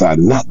 Lady Saw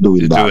not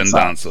doing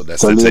dancehall.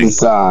 That's so the thing.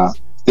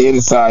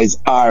 Lady Saw is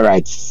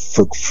alright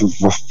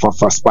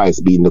for Spice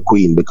being the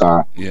queen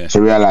because she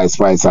realized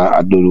Spice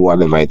I do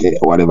whatever it is.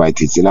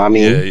 You know what I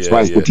mean?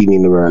 Spice putting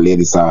in the world,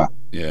 Lady Saw.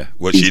 Yeah,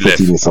 what she left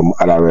in some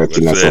other work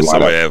in some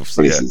other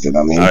places, you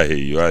know what I mean? I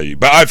hear you.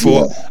 But I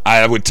thought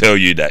I would tell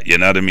you that, you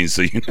know what I mean?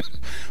 So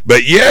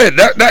but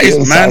that is,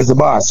 man. Lady Saw is the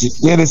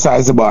boss. Lady Saw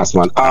is the boss,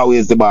 man.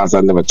 Always the boss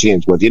and never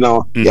change. But you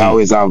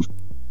always have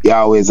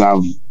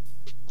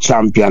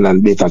champion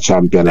and better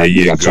champion and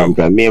bigger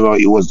champion. Maybe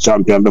he was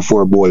champion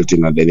before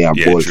Bolton and then he have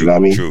Bolton, you know what I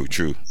mean?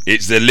 True.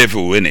 It's the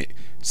level, innit?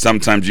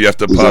 Sometimes you have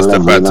to pass the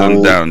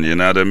baton down, you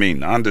know what I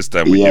mean? I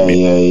understand what you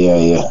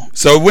mean. Yeah.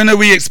 So when are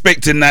we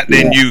expecting that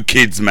then, you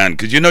kids, man?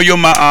 Because you're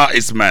my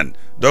artist, man.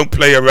 Don't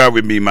play around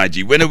with me, my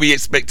G. When are we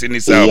expecting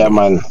this album? Yeah,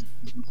 man.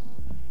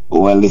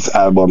 Well, this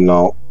album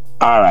now.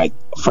 Alright,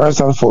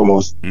 first and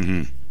foremost,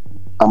 I'm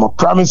gonna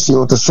promise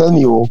you to send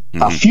you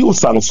a few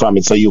songs from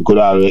it so you could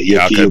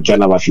you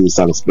can have a few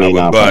songs playing.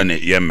 I will burn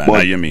it, yeah, man.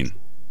 How you mean?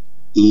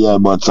 Yeah,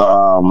 but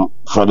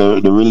for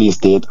the release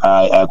date,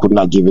 I could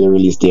not give you the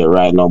release date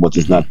right now, but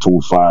it's not too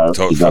far,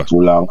 it's not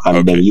too long,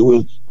 and then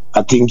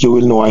I think you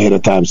will know ahead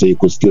of time, so you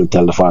could still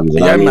tell the fans. You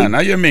know what I mean? Man.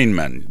 How you mean,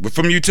 man? But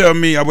from you tell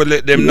me, I would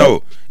let them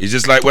know. It's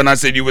just like when I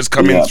said you was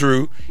coming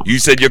through. You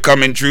said you're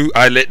coming through.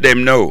 I let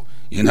them know.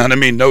 You know what I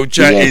mean? No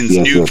chattings.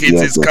 New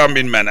kids is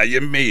coming, man. How you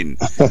mean?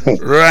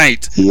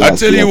 Right. I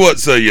tell you what,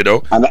 sir.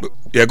 Go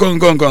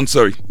on.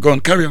 Sorry, go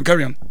on. Carry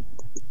on.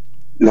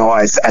 No,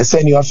 I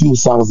sent you a few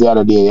songs the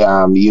other day.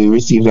 You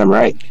received them,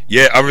 right?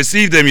 Yeah, I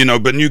received them,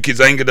 but New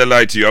Kids, I ain't gonna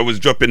lie to you. I was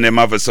dropping them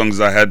other songs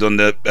I had on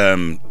the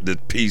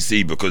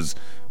PC because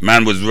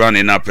man was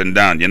running up and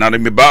down, you know what I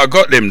mean? But I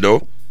got them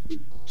though.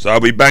 So I'll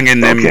be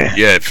banging them,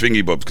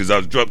 thingy bobs, because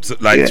I've dropped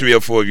 3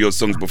 or 4 of your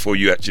songs before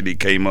you actually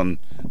came on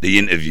the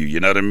interview, you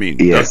know what I mean?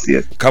 Yes.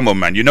 Come on,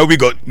 man. We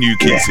got New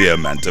Kids here,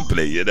 man, to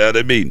play, you know what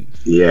I mean?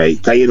 Yeah,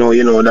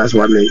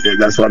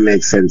 that's what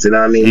makes sense, you know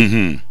what I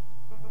mean?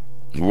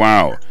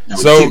 Wow.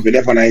 So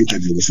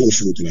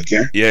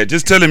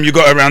just tell him you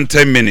got around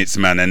 10 minutes,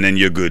 man, and then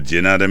you're good,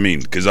 you know what I mean?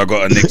 Because I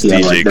got a next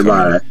DJ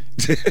coming.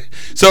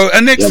 So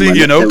next thing,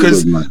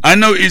 because I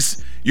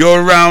noticed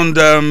you're around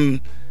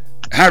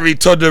Harry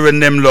Todder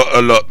and them lot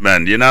a lot,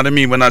 man. You know what I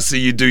mean? When I see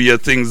you do your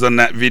things on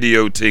that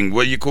video thing,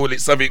 what you call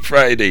it, Something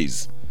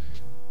Fridays?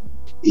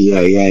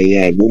 Yeah.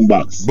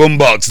 Boombox.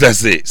 Boombox,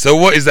 that's it. So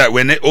what is that?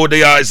 When all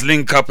the artists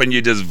link up and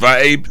you just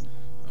vibe?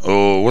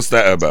 Or what's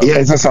that about? Yeah,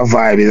 it's just a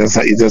vibe. It's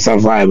just a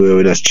vibe where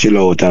we just chill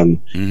out and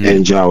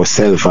enjoy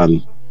ourselves,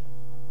 and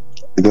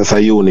it's just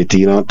a unity,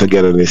 you know,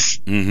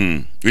 togetherness.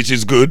 Which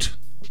is good.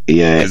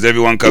 Yeah. Because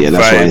everyone can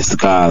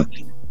vibe.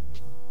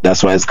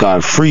 That's why it's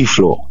called free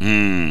flow.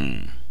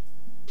 You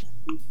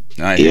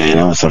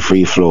know, it's a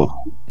free flow.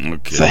 Okay.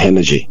 It's a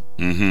energy.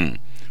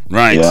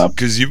 Right.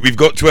 Because we've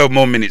got 12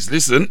 more minutes.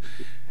 Listen,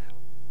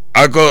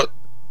 I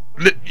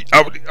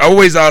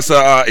always ask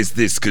our artists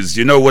this, because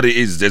you know what it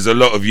is. There's a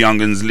lot of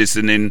young'uns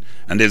listening,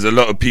 and there's a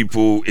lot of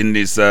people in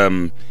this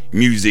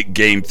music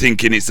game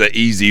thinking it's an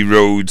easy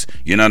road.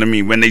 You know what I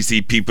mean? When they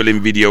see people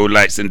in video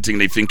lights and things,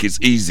 they think it's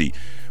easy.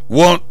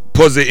 What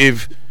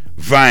positive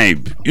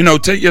vibe, you know,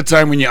 take your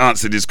time when you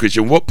answer this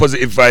question. What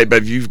positive vibe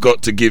have you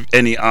got to give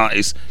any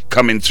artist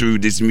coming through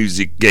this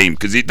music game?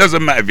 Because it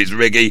doesn't matter if it's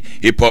reggae,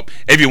 hip-hop,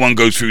 everyone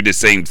goes through the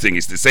same thing.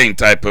 It's the same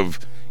type of,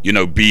 you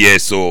know,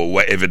 BS or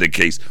whatever the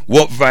case.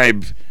 What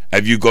vibe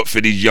have you got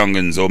for these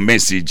young'uns, or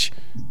message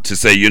to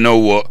say, you know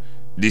what,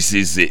 this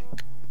is it?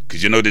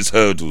 Because you know there's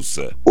hurdles,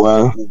 sir.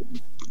 Well,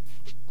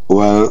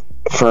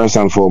 first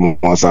and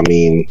foremost, I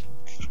mean,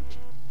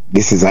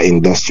 this is an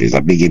industry, it's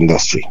a big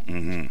industry.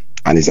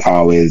 And it's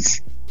always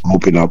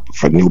open up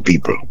for new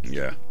people.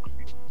 Yeah.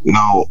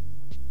 Now,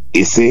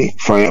 you see,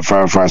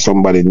 for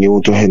somebody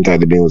new to enter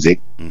the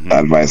music, the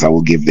advice I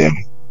will give them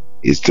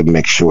is to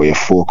make sure you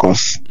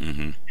focus.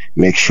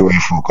 Make sure you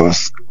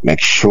focus.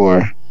 Make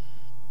sure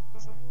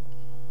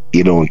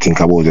you don't think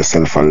about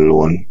yourself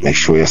alone. Make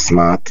sure you're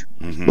smart.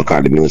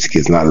 Because the music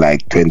is not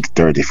like 20,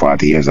 30,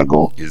 40 years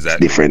ago.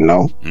 Exactly. It's different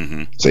now.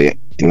 So, you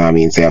know what I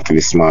mean? So you have to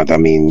be smart. I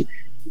mean,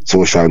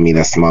 social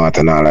media smart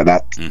and all of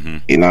that.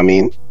 You know what I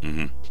mean?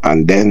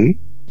 And then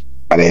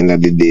at the end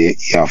of the day,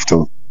 you have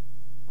to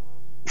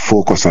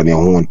focus on your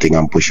own thing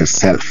and push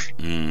yourself.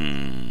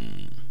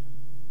 And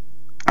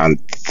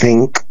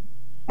think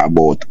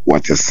about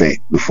what you say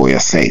before you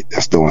say it.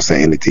 Just don't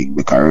say anything,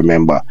 because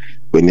remember,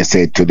 when you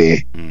say it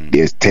today,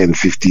 there's 10,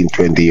 15,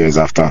 20 years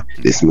after,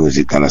 this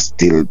music gonna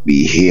still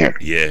be here.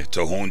 Yeah,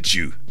 to haunt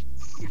you.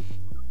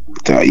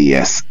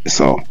 Yes,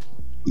 so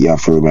you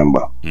have to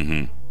remember.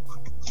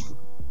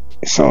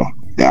 So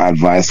the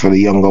advice for the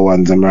younger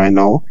ones right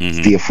now,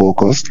 stay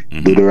focused,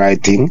 do the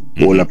right thing,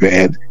 hold up your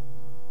head,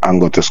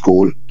 and go to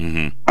school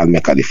and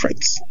make a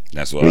difference.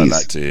 That's what I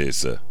like to hear,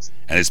 sir.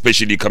 And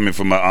especially coming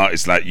from an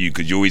artist like you,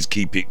 because you always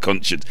keep it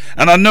conscious.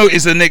 And I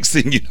notice the next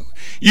thing, you know,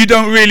 you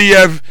don't really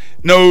have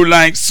no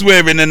like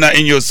swearing and that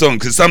in your song,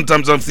 because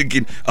sometimes I'm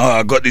thinking, oh,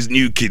 I got these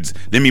new kids,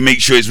 let me make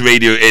sure it's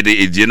radio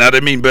edited, you know what I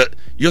mean? But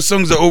your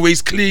songs are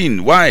always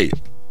clean. Why?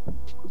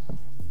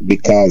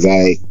 Because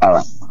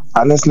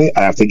honestly,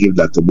 I have to give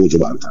that to Buju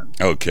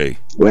Banton. Okay.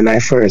 When I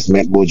first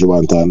met Buju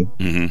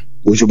Banton,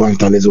 Buju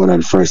Banton is one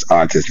of the first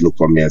artists look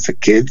for me and say,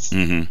 kids,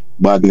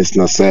 badness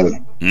no sell.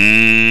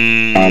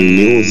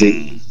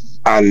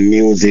 And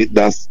music,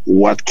 that's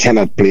what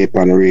cannot play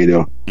on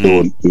radio,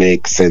 don't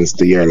make sense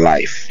to your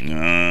life.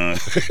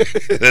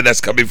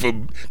 That's coming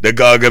from the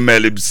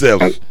Gargamel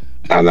himself.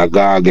 And the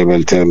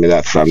Gargamel tell me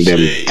that from them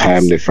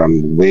time,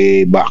 from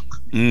way back.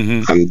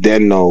 And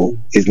then now,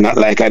 it's not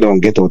like I don't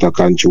get out of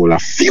control a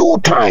few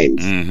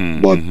times,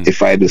 but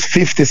if I do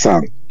 50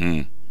 songs,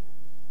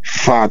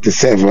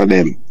 47 of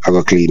them I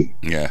go clean.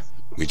 Yeah,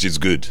 which is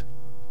good.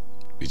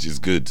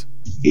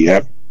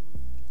 Yep.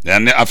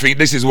 And I think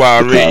this is why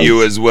I rate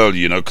you as well,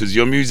 you know, because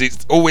your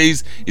music's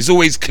always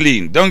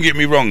clean. Don't get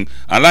me wrong,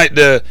 I like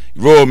the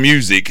raw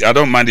music. I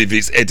don't mind if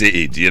it's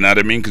edited, you know what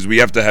I mean, because we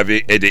have to have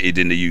it edited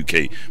in the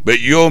UK. But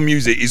your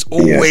music is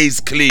always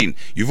clean.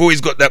 You've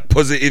always got that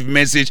positive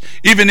message.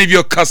 Even if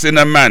you're cussing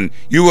a man,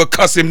 you will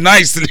cuss him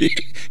nicely.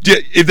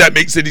 If that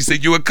makes any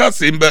sense, you will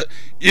cuss him, but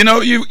you know,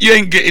 you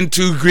ain't getting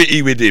too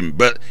gritty with him,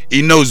 but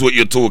he knows what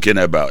you're talking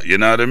about, you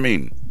know what I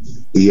mean?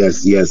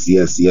 Yes.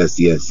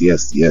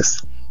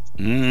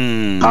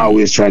 I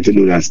always try to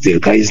do that still,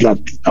 because it's not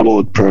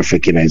about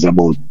perfect, you know, it's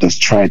about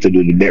just try to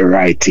do the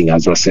right thing,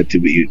 as I said to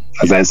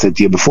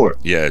you before.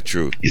 Yeah,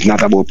 true. It's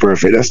not about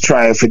perfect. Just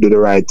try to do the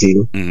right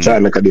thing, try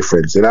to make a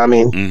difference, you know what I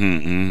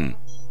mean?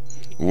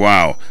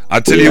 Wow.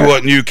 I tell you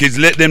what, new kids,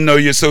 let them know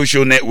your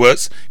social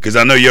networks, because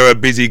I know you're a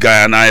busy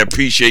guy and I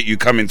appreciate you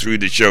coming through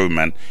the show,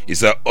 man.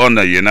 It's an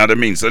honor, you know what I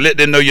mean? So let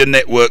them know your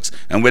networks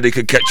and where they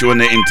could catch you on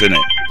the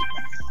internet.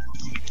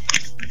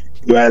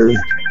 Well,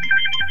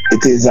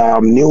 it is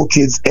New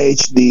Kids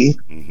HD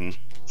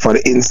for the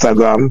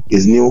Instagram,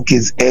 is New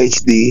Kids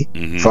HD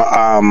for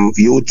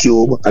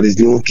YouTube, and it's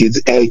New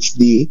Kids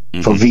HD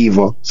for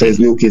Viva. So it's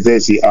New Kids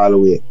HD all the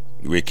way.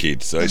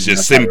 Wicked. So it's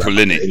just simple,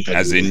 innit?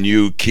 As in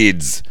New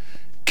Kids,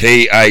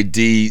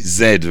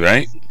 KIDZ,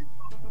 right?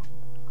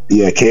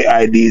 Yeah,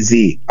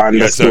 KIDZ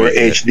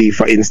 _HD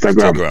for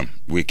Instagram.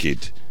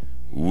 Wicked.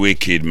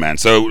 Wicked, man.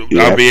 So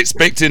I'll be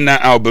expecting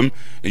that album.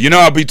 You know,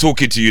 I'll be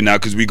talking to you now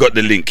because we got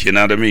the link. You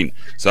know what I mean?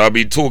 So I'll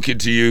be talking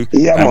to you.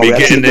 Yeah, and man, be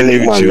getting the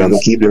new tunes.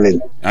 Keep the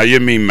link. How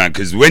you mean, man?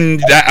 Because when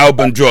that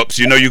album drops,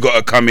 you know you got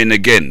to come in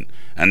again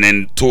and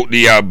then talk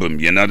the album.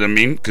 You know what I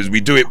mean? Because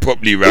we do it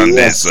properly around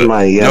there. So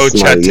no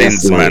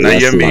chat-ins, man. How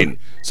you mean?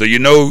 So you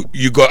know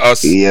you got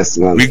us. Yes,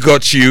 man. We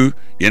got you.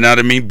 You know what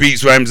I mean?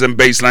 Beats, rhymes, and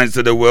bass lines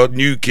to the world.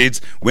 New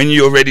kids. When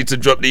you're ready to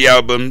drop the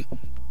album,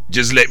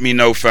 just let me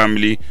know,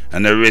 family,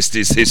 and the rest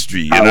is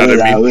history. You know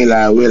what I mean?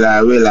 I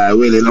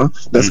will, you know.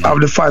 Let's have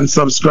the fans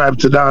subscribe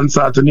to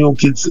Dancehall, to New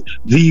Kids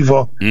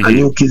Vivo, and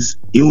New Kids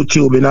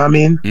YouTube, you know what I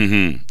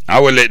mean? I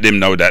will let them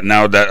know that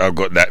now that I've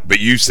got that. But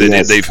you said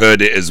it, they've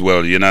heard it as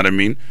well, you know what I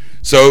mean?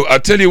 So I'll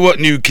tell you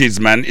what, New Kids,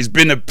 man, it's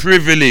been a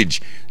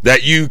privilege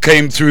that you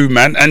came through,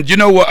 man. And you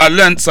know what? I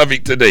learned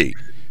something today.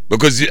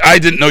 Because I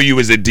didn't know you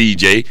was a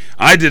DJ.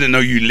 I didn't know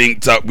you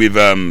linked up with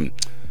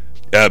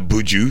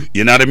Buju,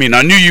 you know what I mean?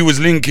 I knew you was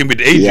linking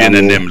with Adrian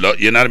and them lot,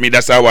 you know what I mean?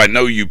 That's how I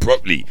know you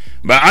properly.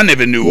 But I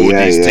never knew all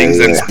these things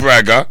and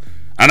Spragga.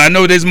 And I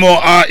know there's more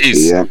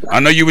artists. I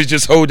know you was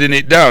just holding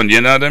it down, you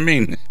know what I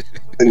mean?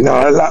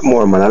 No, a lot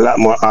more, man. A lot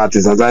more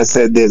artists. As I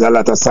said, there's a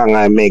lot of song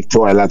I make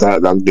too.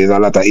 There's a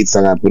lot of hit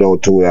song I put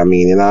out too. I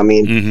mean, you know what I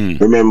mean?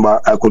 Remember,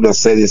 I could have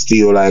said this to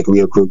you like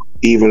real quick.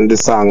 Even the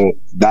song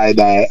Die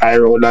Die, I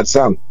wrote that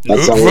song. That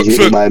song was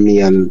written by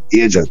me and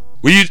Agent.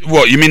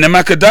 What? You mean the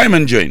Macca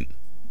Diamond joint?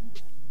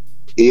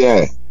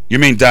 Yeah. You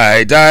mean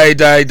Die Die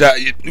Die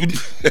Die?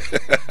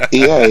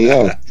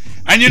 Yeah.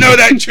 And you know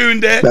that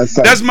tune there?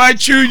 That's my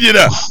tune, you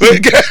know.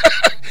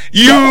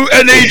 You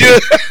and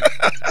Adrian.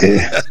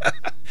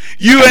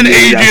 You and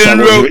Adrian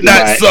wrote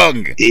that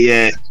song.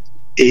 Yeah.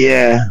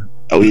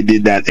 We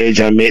did that.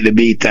 Adrian made the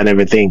beat and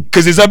everything.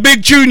 Because it's a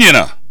big tune, you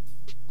know,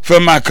 for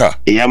Macca.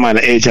 Yeah, man.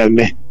 Adrian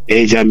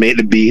made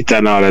the beat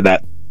and all of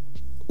that.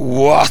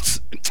 What?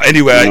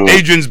 Anyway,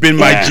 Adrian's been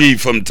my G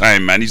from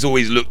time, man. He's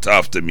always looked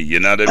after me, you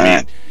know what I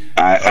mean?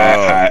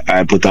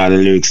 I put all the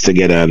lyrics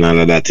together and all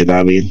of that, you know what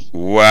I mean?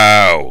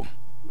 Wow.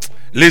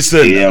 Listen,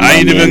 I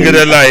ain't even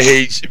gonna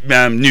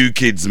lie, New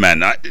Kids,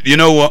 man. You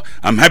know what?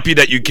 I'm happy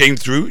that you came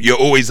through. You're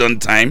always on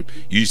time.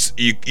 You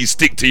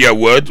stick to your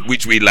word,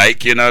 which we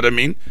like, you know what I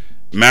mean?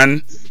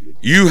 Man,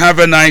 you have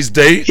a nice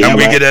day, and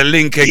we get a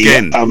link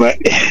again.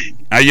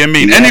 How you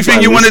mean?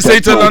 Anything you want to say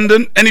to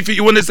London? Anything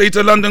you want to say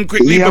to London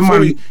quickly before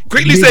we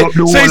quickly say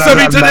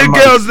something to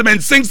the girls, man.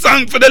 Sing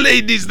song for the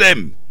ladies,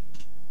 them.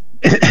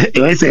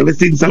 I say we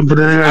sing something for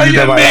the ladies.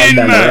 How you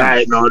mean, man?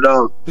 Right now,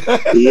 no.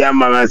 Yeah,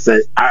 man. I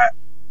say.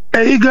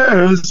 Hey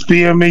girls,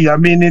 spare me a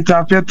minute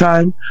of your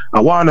time.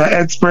 I wanna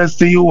express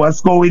to you what's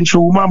going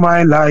through my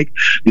mind, like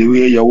the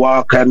way you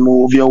walk and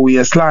move your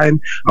waistline.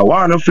 I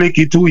wanna flick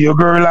it to your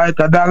girl like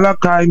a dollar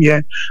kind,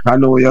 yeah. I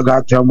know you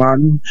got your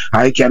man,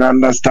 I can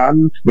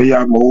understand. Me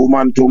a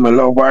woman to my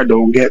lover,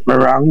 don't get me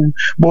wrong.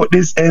 But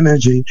this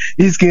energy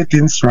is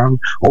getting strong.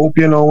 Hope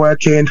you know I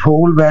can't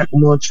hold back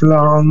much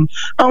long.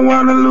 I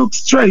wanna look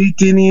straight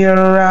in your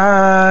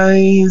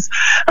eyes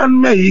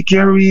and make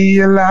you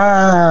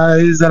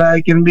realize that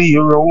I can be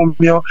your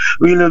Romeo,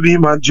 will be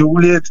my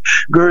Juliet.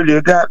 Girl,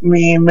 you got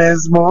me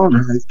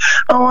mesmerized.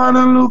 I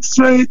wanna look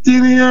straight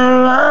in your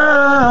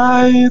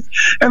eyes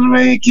and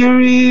make you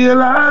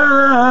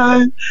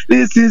realize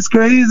this is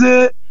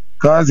crazy,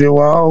 cause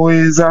you're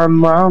always on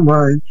my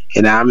mind.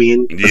 You know what I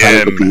mean?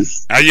 Yeah, man.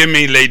 How you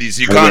mean, ladies?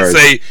 You can't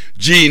say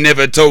G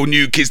never told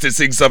New Kids to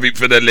sing something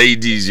for the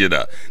ladies, you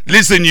know.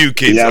 Listen, New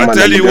Kids, I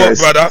tell you what,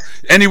 brother.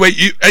 Anyway,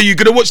 are you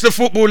gonna watch the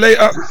football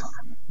later?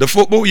 The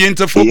football? You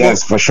into football?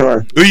 Yes, for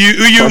sure. Who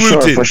you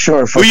rooting? For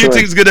sure. Who you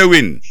think's gonna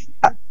win?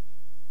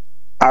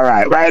 All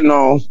right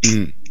now.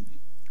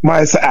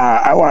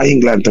 I want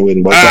England to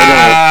win, but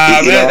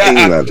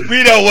England.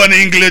 We don't want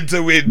England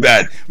to win,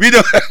 man.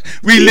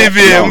 We live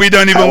here and we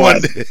don't even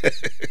want.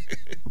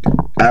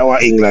 I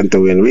want England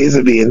to win.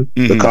 Reason being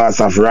because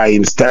of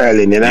Raheem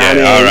Sterling. You know what I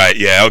mean? All right.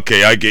 Yeah.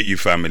 Okay. I get you,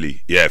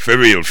 family. Yeah. For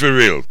real.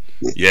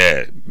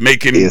 Yeah.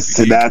 Make him.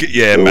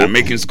 Man.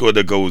 Make him score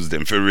the goals.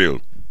 Then for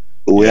real.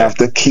 We have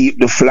to keep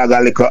the flag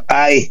a little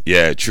high.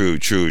 Yeah, true.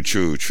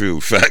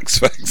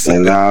 Facts. You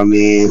know what I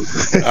mean?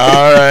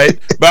 All right.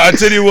 But I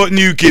tell you what,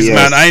 New Kids,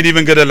 man, I ain't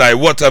even gonna lie.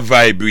 What a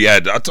vibe we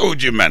had. I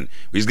told you, man,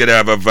 we was gonna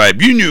have a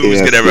vibe. You knew we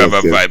was gonna have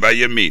a vibe. How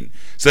you mean?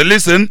 So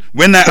listen,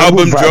 when that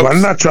album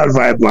drops, natural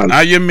vibe, man.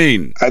 How you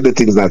mean? I do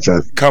things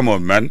natural. Come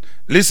on, man.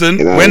 Listen,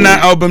 when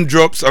that album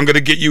drops, I'm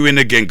gonna get you in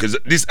again because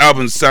this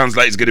album sounds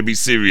like it's gonna be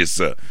serious,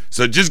 sir.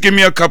 So just give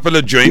me a couple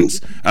of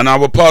joints, and I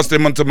will pass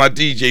them on to my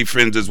DJ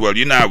friends as well.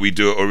 You know how we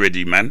do it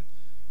already, man.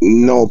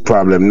 No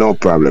problem.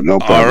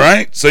 All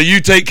right. So you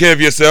take care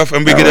of yourself,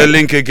 and we get a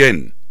link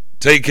again.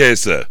 Take care,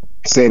 sir.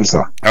 Same,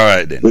 sir. All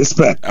right then.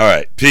 Respect. All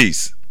right.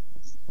 Peace.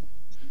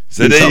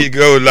 So there you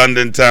go,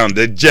 London Town,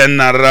 the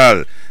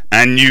General.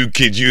 And New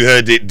Kids, you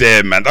heard it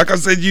there, man. Like I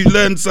said, you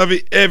learn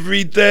something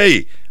every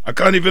day. I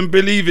can't even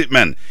believe it,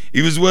 man.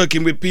 He was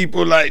working with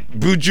people like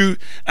Buju.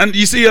 And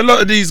you see, a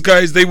lot of these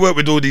guys, they work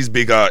with all these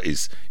big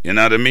artists. You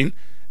know what I mean?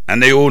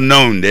 And they all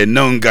known. They're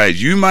known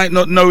guys. You might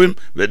not know him,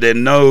 but they're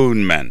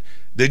known, man.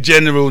 The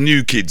General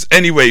New Kids.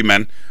 Anyway,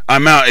 man,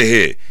 I'm out of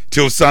here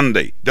till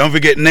Sunday. Don't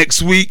forget,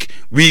 next week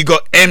we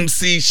got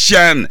MC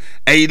Shan,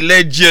 a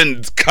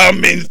legend,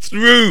 coming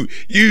through.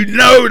 You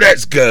know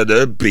that's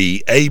gonna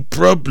be a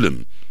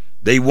problem.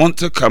 They want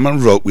to come and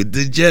rock with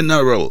the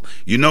General.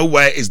 You know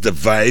why? It's the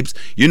vibes.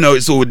 You know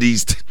it's all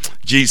these...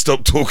 G,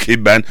 stop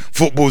talking, man.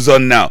 Football's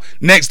on now.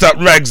 Next up,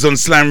 Rags on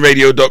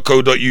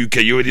slamradio.co.uk.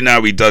 You already know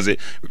how he does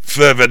it.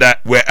 Further that,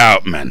 we're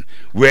out, man.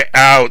 We're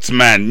out,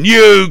 man.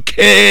 New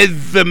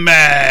Kids,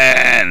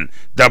 man.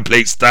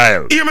 Dubplate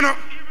style. Hear me now.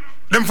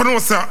 Them for no,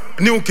 sir.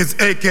 New Kids,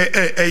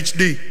 a.k.a.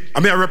 HD. I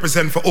mean, I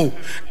represent for who?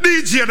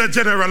 DJ the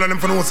General, and them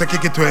for no, sir,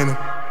 kick it to him.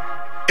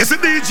 It's a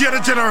DJ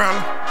the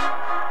General.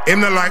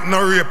 Him not like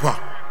no raper,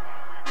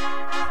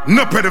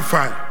 no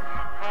pedophile.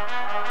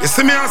 You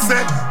see me, I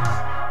said,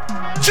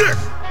 check.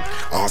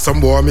 Awesome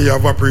boy, me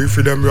have a pray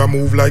for them. You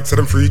move like so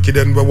them freaky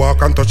then. We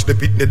walk and touch the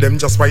pitney them.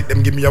 Just fight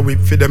them, give me a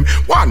whip for them.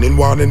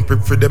 Warning,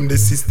 prep for them. The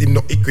system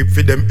not equipped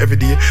for them every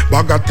day.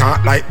 Bag a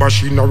talk like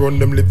machine or run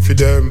them lip for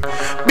them.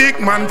 Big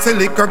man tell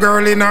lick a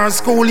girl in her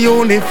school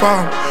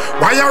uniform.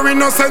 Why are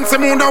innocent?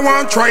 Some would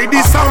want try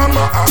this song.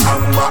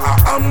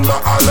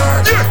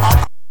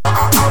 Yeah.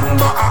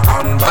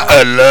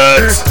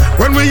 Alert.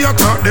 When we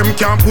attack them,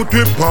 can't put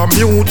whip on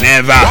mute.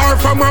 Never. War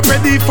from a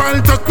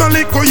pedophile, touch no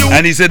liquor you.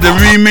 And he said the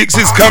remix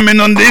is coming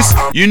on this.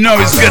 You know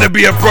it's gonna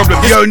be a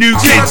problem. Yo, New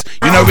Kids,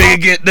 you know we can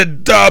get the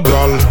dub.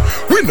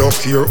 We no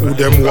care who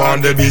them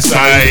want to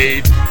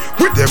beside.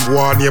 With them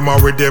one name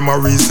or with them a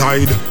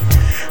reside.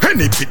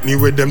 Any pitney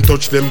with them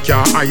touch them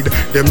can't hide.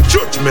 Them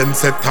judgment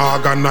set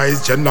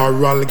organized.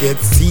 General get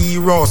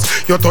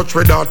serious. You touch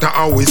with daughter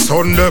always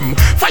on them.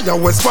 Fire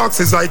with sparks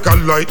is like a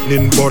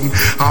lightning bun.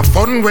 Have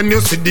fun when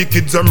you see the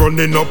kids them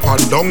running up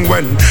and down.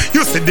 When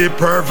you see the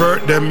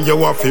pervert them, you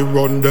have to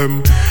run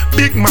them.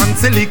 Big man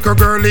see little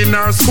girl in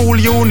her school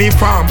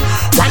uniform.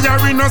 Why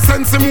are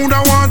innocent some would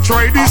I want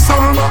try this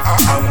song?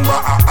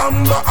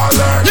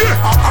 Yeah.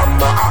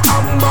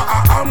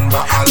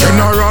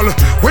 General,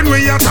 when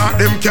we attack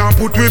them can't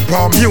put whip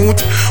on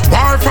mute.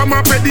 War from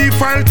a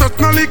pedophile touch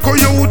no liquor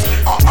youth.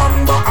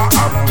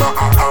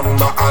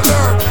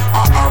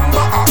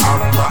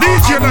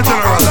 DJ the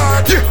General,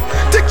 yeah.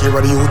 Take care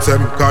of the youth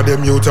them, cause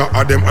them youth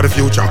are them are the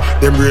future.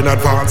 Them brain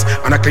advance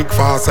and I click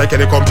fast like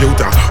any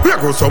computer. We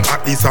go some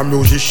artists and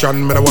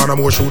musician, me I wanna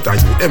more shooter.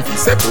 You them fi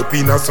set up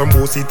in a some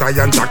bossy tie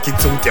and jacket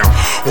suit ya.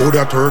 How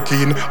that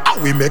working, how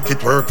we make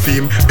it work for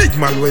him. Big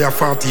man where you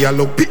 40, I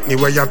look pitney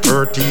where you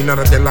 13. And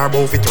I tell her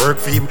about it work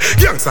for him.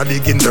 Youngster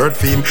digging dirt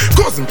for him.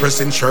 Cousin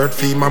pressing shirt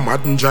for him. A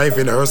madden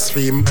driving hearse for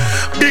him.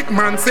 Big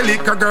man see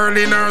like a girl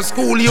in her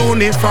school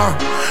uniform.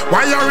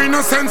 Why are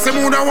innocent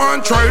some would I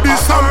want try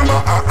this song?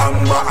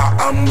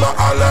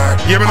 Alert.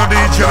 Yeah, me no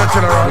DJ the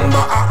General.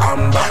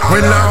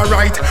 Well,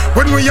 alright.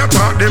 When we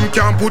attack them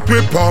can't put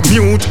whip on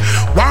mute.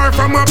 War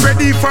from a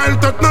pedophile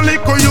touch no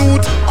liquor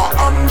youth.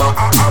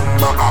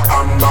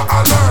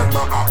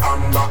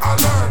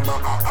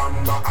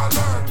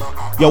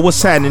 Yo,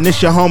 what's happening?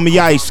 This your homie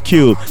Ice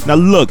Cube. Now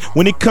look,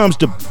 when it comes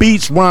to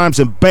beats, rhymes,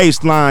 and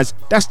bass lines,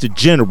 that's the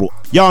General.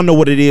 Y'all know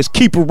what it is.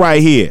 Keep it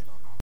right here.